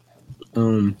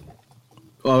 Arsenal.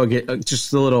 Okay,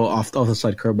 just a little off the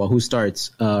side curveball. Who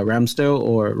starts, Ramsdale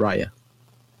or Raya?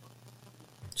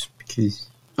 Just because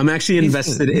I'm actually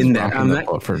invested in that. Rocking the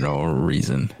boat for no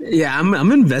reason. Yeah,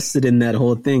 I'm invested in that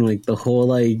whole thing. Like the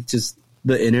whole just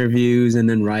the interviews and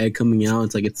then Raya coming out.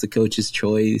 It's like it's the coach's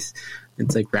choice.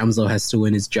 It's like Ramsdale has to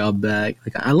win his job back.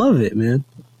 Like I love it, man.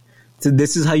 So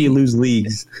this is how you lose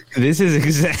leagues. This is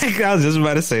exactly. I was just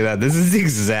about to say that. This is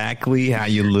exactly how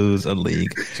you lose a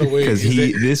league. So wait, Because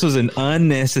is this was an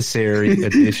unnecessary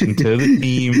addition to the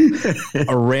team.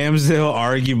 A Ramsdale,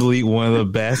 arguably one of the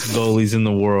best goalies in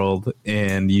the world,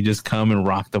 and you just come and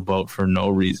rock the boat for no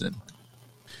reason.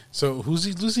 So who's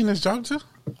he losing his job to?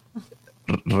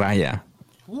 Raya.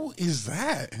 Who is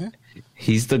that? Huh?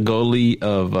 He's the goalie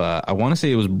of. I want to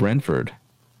say it was Brentford.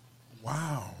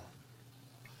 Wow.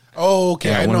 Oh,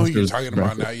 okay. Yeah, I know one who you're of talking those-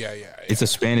 about now. Yeah. It's a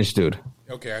Spanish dude.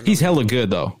 Okay, I know. He's hella good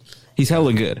though. He's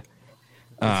hella good.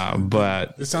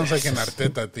 But It sounds like an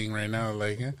Arteta thing right now.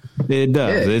 Like, huh? it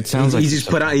does. It sounds like he just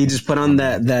put on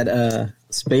that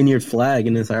Spaniard flag,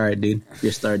 and it's all right, dude.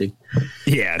 You're starting.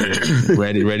 yeah, dude.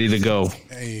 ready to go.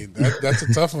 Hey, that's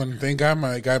a tough one. Thank God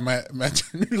my guy Matt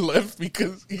Turner left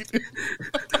because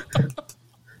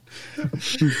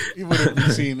he wouldn't be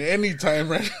seen any time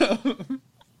right now.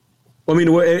 Well, I mean,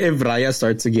 if Raya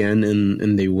starts again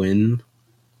and they win,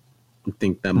 I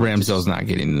think that might Ramsdale's not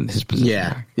getting in his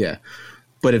position. yeah.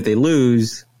 But if they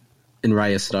lose and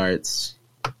Raya starts,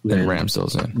 Then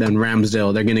Ramsdale's in. then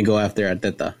Ramsdale, they're going to go after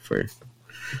Arteta for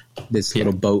this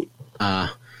little boat.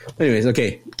 Anyways,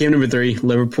 okay. Game number 3,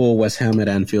 Liverpool, West Ham at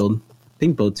Anfield. I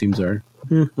think both teams are.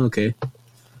 Okay.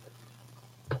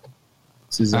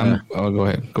 This is, Oh, go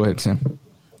ahead. Go ahead, Sam.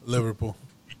 Liverpool.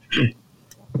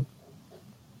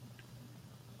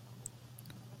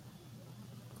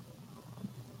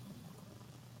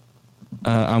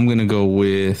 I'm going to go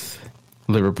with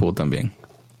Liverpool también.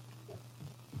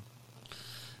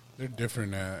 They're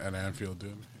different at Anfield,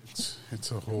 dude.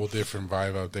 It's a whole different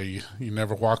vibe out there. You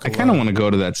never walk I alone. kind of want to go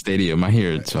to that stadium. I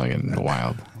hear it's fucking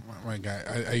wild. My guy,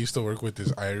 I used to work with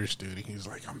this Irish dude. He's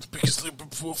like, I'm the biggest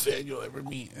Liverpool fan you'll ever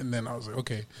meet. And then I was like,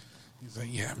 okay. He's like,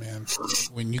 yeah, man.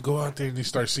 When you go out there and you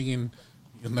start singing,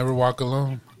 you'll never walk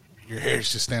alone. Your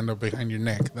hairs just stand up behind your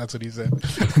neck. That's what he said.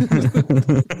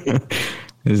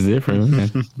 It's different,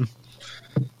 man.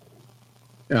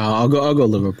 I'll go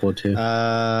Liverpool too.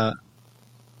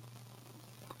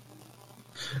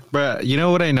 But you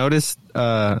know what I noticed?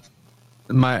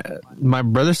 My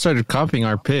brother started copying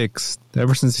our picks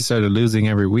ever since he started losing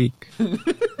every week.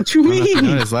 What you mean? I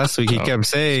noticed last week he kept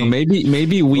saying. So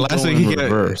maybe we Last go week in he got-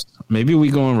 reverse. Maybe we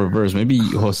go in reverse. Maybe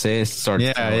Jose starts.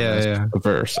 Yeah.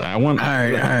 Reverse. I want. All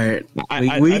right.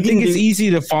 I We think can it's do- easy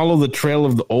to follow the trail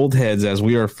of the old heads as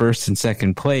we are first and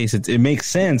second place. It makes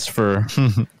sense for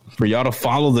y'all to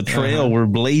follow the trail. We're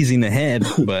blazing ahead,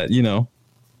 but you know.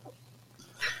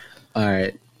 All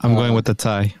right. I'm going with the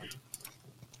tie.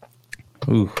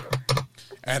 Ooh.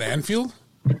 At Anfield?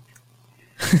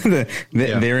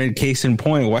 They're in case in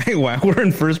point. Why we're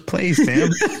in first place, Sam?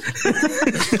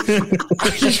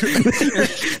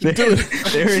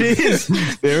 there it is.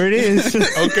 There it is.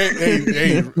 Okay,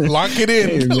 hey, lock it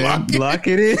in. Lock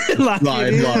it in. Lock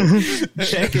Live, it in. live.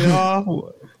 Check it off.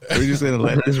 We're just gonna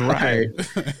let this ride.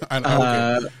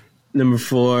 Okay. Number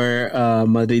 4,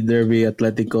 Madrid Derby,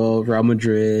 Atletico, Real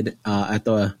Madrid, at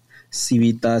the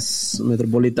Civitas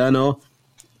Metropolitano.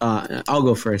 I'll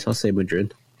go first. I'll say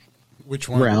Madrid. Which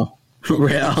one? Real.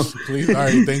 Please. All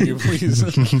right, thank you. Please.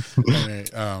 All right.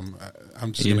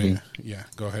 I'm just Irving. gonna. Yeah,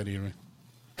 go ahead, Irving.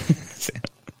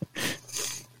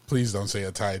 Please don't say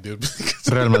a tie, dude.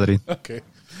 Real Madrid. Okay.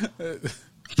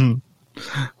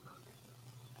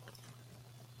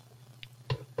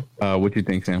 What do you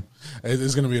think, Sam?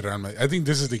 It's going to be Real Madrid. I think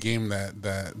this is the game that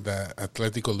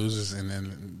Atletico loses, and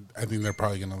then I think they're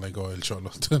probably going to let go of El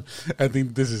Cholo. I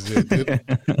think this is it, dude.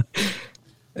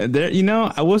 There, you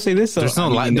know, I will say this. There's no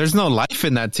life. There's no life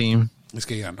in that team. Es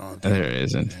que ya no. There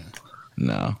isn't. Yeah.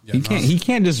 No, Yeah, he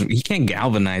can't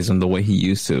galvanize them the way he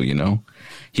used to. You know,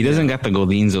 he doesn't got the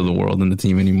Godins of the world in the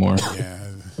team anymore. Yeah.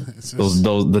 It's just,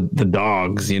 The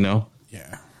dogs. You know.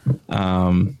 yeah.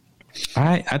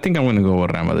 I think I'm going to go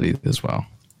with Real Madrid as well.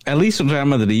 At least Real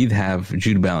Madrid have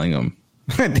Jude Bellingham.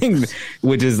 I think,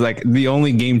 which is like the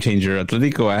only game changer.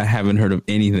 Atletico, I haven't heard of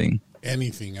anything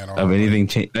Anything at all. of anything.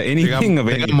 Anything of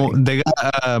anything. They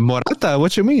got Morata.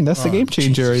 What you mean? That's the game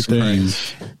changer right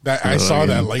Jesus there. That I saw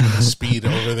that lightning speed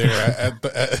over there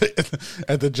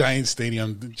at the Giant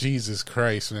Stadium. Jesus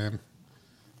Christ, man!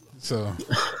 So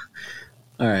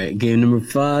All right, game number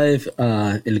 5,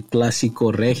 El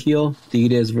Clásico Regio,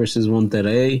 Tigres versus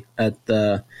Monterrey at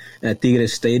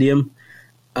Tigres Stadium.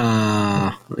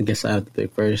 I guess I have to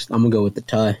pick first. I'm gonna go with the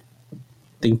tie. I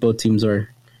think both teams are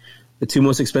the two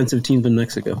most expensive teams in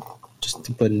Mexico, just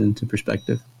to put it into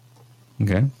perspective.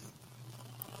 Okay.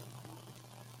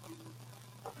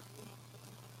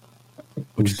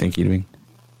 What do you think, Irving?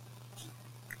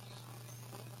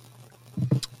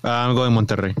 I'm going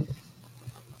Monterrey.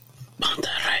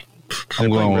 Monterrey. I'm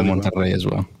going with Monterrey as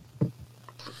well.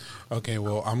 okay,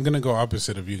 well, I'm gonna go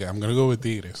opposite of you guys. I'm gonna go with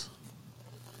Tigres.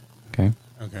 Okay.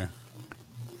 Okay.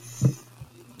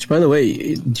 Which, by the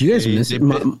way, do you guys miss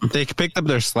They picked up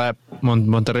their slap.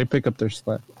 Monterrey picked up their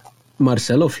slap.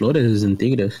 Marcelo Flores is in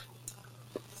Tigres?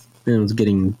 Man, it was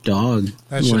getting dogged.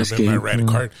 That should have last been my game. red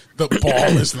card. The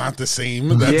ball is not the same.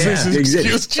 That's his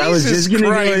excuse. I was Jesus just going to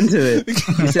go Christ. into it.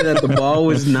 He said that the ball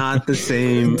was not the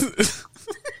same.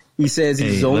 He says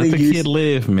he's Hey, only let the used kid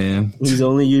live, man. he's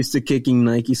only used to kicking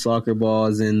Nike soccer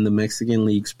balls, and the Mexican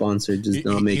league sponsor does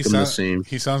not make him the same.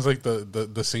 He sounds like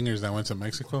the singers that went to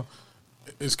Mexico.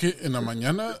 Es que en la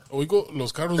mañana oigo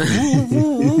los carros.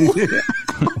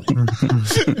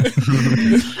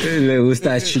 Le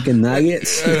gusta chicken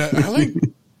nuggets. I like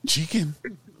chicken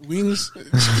wings.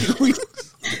 Chicken wings.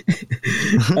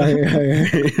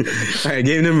 All right,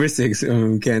 game number 6.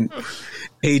 Kent.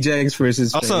 Ajax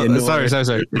versus Also, Feyenoord.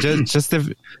 sorry. Just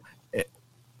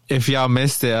if y'all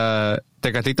missed it,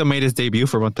 Tecatito made his debut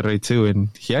for Monterrey too, and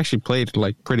he actually played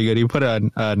like pretty good. He put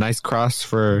a nice cross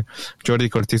for Jordi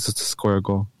Cortizos to score a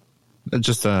goal.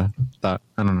 Just a thought.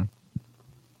 I don't know.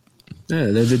 Yeah,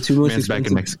 they're the two most Man's back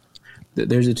in expensive. Mexico.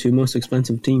 There's the two most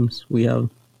expensive teams we have,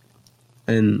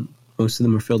 and most of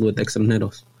them are filled with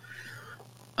extranjeros.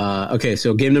 Okay,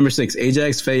 so game number 6,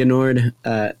 Ajax Feyenoord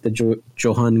at the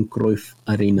Johan Cruyff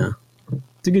Arena.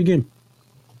 It's a good game.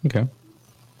 Okay.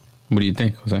 What do you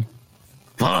think, Jose?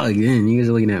 Fuck, man, you guys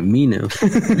are looking at me now.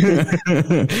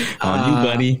 On you,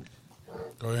 buddy.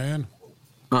 Go ahead.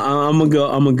 I'm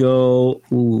gonna go.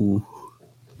 Ooh.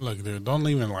 Look, dude, don't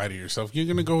even lie to yourself. You're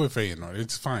gonna go with Feyenoord.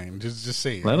 It's fine. Just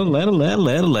say it. Let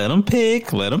him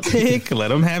pick. Let him pick.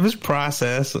 Let him have his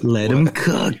process. Let him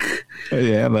cook.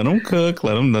 Yeah, let him cook.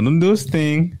 Let him do his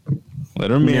thing.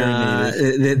 Let him Nah,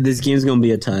 marinate. this game's gonna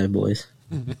be a tie, boys.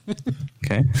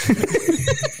 Okay.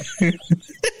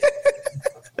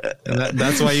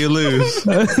 That's why you lose.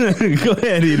 Go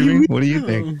ahead, Irving. What do you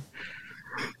think?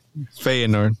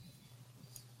 Feyenoord.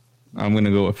 I'm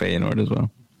gonna go with Feyenoord as well.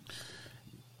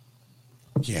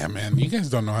 Yeah, man. You guys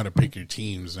don't know how to pick your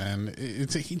teams, man.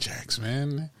 It's Ajax,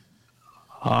 man.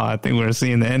 Oh, I think we're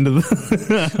seeing the end of the.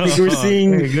 I think we're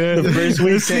seeing the first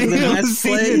week of the last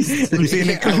place. I'm seeing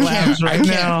it collapse right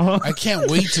now. I can't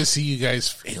wait to see you guys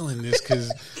failing this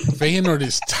because Feyenoord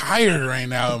is tired right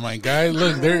now, my guy.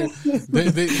 Look,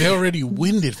 they already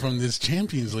winded from this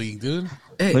Champions League, dude.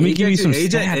 Hey, Let me give you some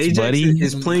stats, Ajax buddy.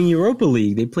 is playing Europa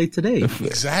League. They played today.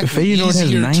 Exactly. Feyenoord has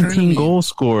Easier 19 tournament. goals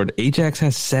scored. Ajax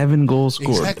has 7 goals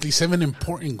scored. Exactly, 7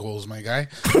 important goals, my guy.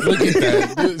 Look at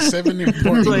that, dude, 7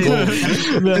 important goals.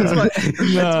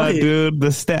 No, dude, the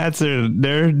stats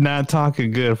they're not talking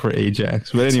good for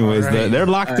Ajax. But anyways, right. they're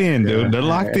locked in, dude. They're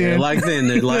locked in. They're locked in.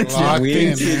 They're locked in. We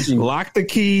ain't switching. Lock the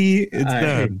key. It's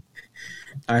done.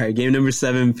 All right, game number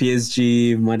 7,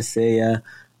 PSG, Marseille,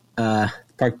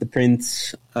 Parc des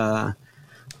Princes.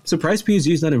 Surprised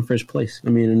PSG is not in first place. I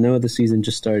mean, I know the season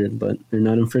just started, but they're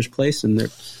not in first place, and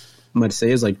Marseille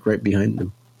is like right behind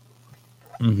them.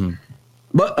 Mm-hmm.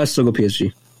 But I still go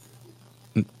PSG.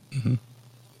 Mm-hmm.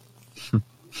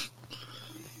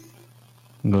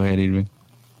 Go ahead, Edwin.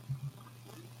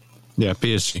 Yeah,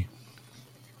 PSG.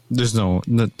 There's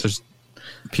there's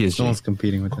PSG. no one's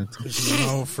competing with that. There's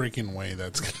no freaking way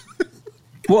that's gonna.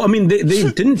 Well, I mean, they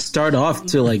didn't start off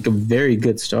to like a very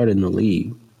good start in the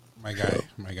league. My guy.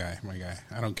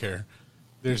 I don't care.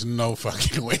 There's no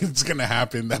fucking way it's gonna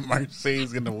happen that Marseille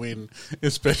is gonna win,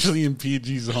 especially in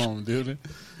PG's home, dude.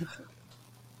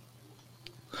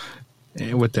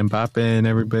 With Mbappe and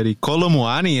everybody. Kolo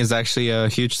Muani is actually a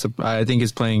huge. I think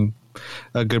he's playing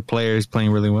a good player. He's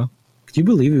playing really well. Could you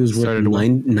believe it was worth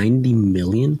 90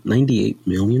 million? 98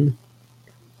 million?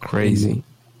 Crazy.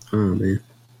 Oh, man.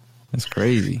 That's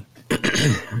crazy.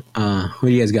 What do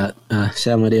you guys got?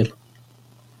 Sam Adil?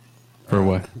 For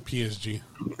what? PSG.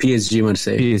 PSG,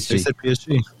 Marseille. They PSG. said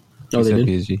PSG. Oh, they did?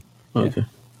 PSG. Oh, okay.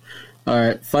 All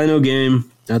right. Final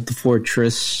game at the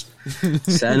Fortress.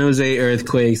 San Jose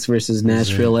Earthquakes versus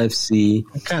Nashville FC.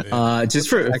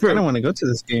 Just I kind of want to go to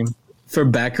this game. For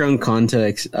background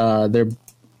context,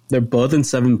 they're both in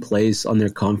 7th place on their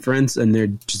conference, and they're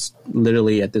just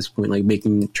literally at this point like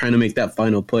trying to make that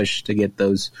final push to get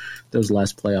those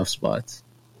last playoff spots.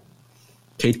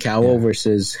 Kate Cowell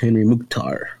versus Henry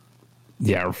Mukhtar.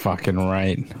 Yeah, we're fucking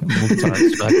right.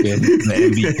 Mukhtar's fucking the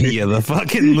MVP of the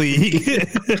fucking league.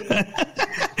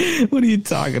 What are you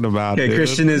talking about, Yeah, dude?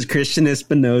 Christian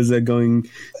Espinoza going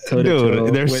toe-to-toe.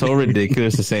 Dude, they're so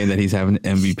ridiculous to saying that he's having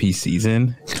an MVP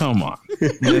season. Come on.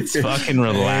 Let's fucking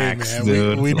relax, man,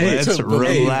 dude. we need Let's to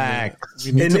believe, relax.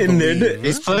 We need to believe.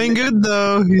 He's playing good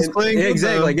though. He's playing good.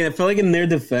 Exactly. Though. Like I feel like in their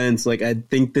defense, like I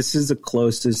think this is the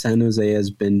closest San Jose has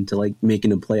been to like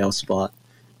making a playoff spot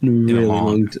in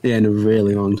a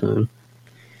really long time.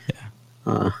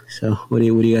 Yeah. So what do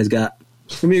you guys got?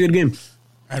 It's gonna be a good game.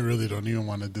 I really don't even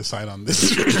want to decide on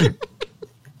this.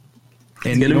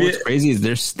 And you know what's crazy is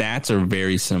their stats are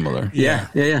very similar. Yeah.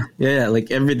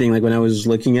 Like everything. Like when I was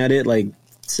looking at it, like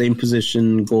same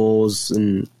position, goals,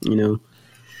 and you know.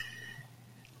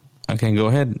 Okay, go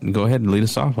ahead and lead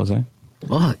us off, Jose.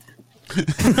 Fuck.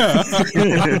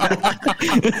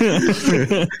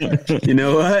 You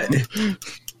know what?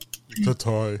 The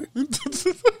toy.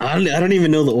 I don't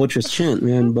even know the Ultras chant,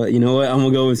 man. But you know what? I'm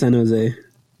gonna go with San Jose.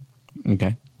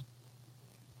 Okay.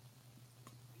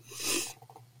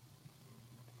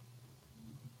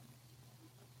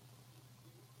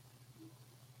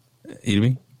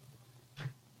 Edwin?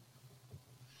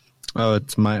 Oh,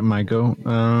 it's my go.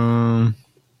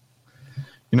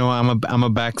 You know what? I'm a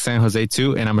back San Jose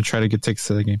too, and I'm gonna try to get tickets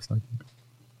to the game.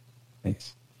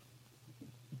 Thanks.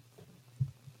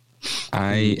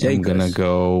 I am gonna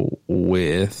go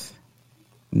with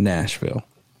Nashville.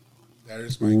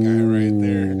 There's my guy right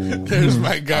there. There's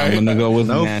my guy. I'm gonna go with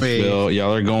No Nashville. faith.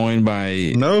 Y'all are going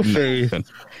by No faith.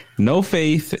 No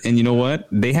faith, and you know what?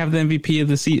 They have the MVP of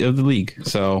the league.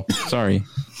 So sorry.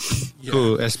 Yeah.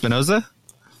 Who? Espinoza?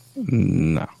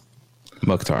 No,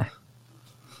 Mukhtar.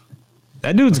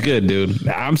 That dude's good, dude.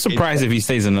 I'm surprised if he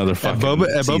stays another fucking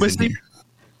Boba season here.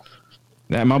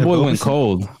 That my boy went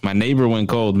cold. My neighbor went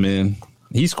cold, man.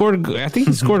 He scored. I think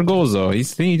he scored goals though. He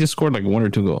just scored like 1 or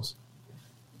 2 goals.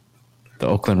 The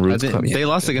Oakland Roots Club. They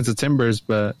lost against the Timbers,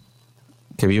 but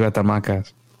Que viva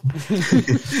Tamacas.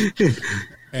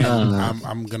 And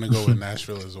I'm gonna go with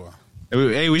Nashville as well.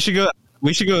 hey, we should go.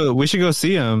 We should go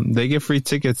see them. They get free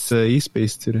tickets to East Bay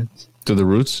students. To the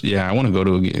Roots? Yeah, I want to go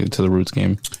to the Roots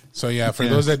game. So yeah, for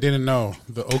those that didn't know,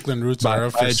 the Oakland Roots are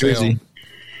up for sale.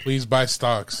 Please buy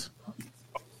stocks.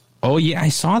 Oh yeah, I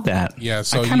saw that. Yeah,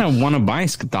 so I kind of want to buy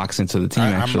Doxson to the team.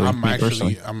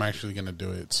 I'm actually gonna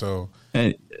do it. So,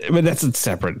 but that's a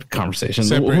separate conversation.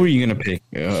 Separate. Who are you gonna pick?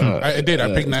 I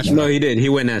picked Nashville. No, he did. He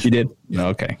went Nashville. You did? No,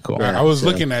 okay, cool. I was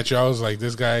looking at you. I was like,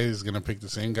 this guy is gonna pick the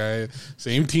same guy,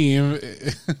 same team.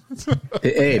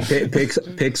 Hey,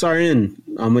 picks are in.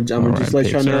 I'm gonna just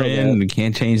let y'all know. We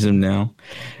can't change them now.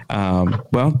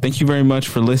 Well, thank you very much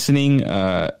for listening.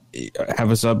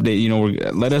 Have us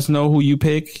update. Let us know who you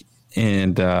pick,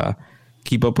 and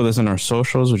keep up with us on our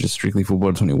socials, which is Strictly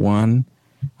Football 21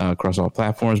 across all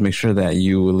platforms. Make sure that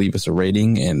you leave us a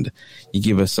rating and you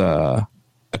give us a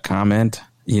comment,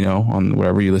 on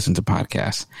wherever you listen to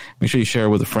podcasts. Make sure you share it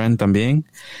with a friend también.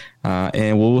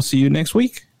 And we'll see you next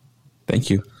week. Thank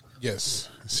you. Yes.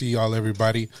 See y'all,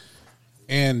 everybody.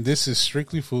 And this is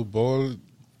Strictly Football,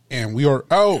 and we are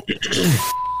out.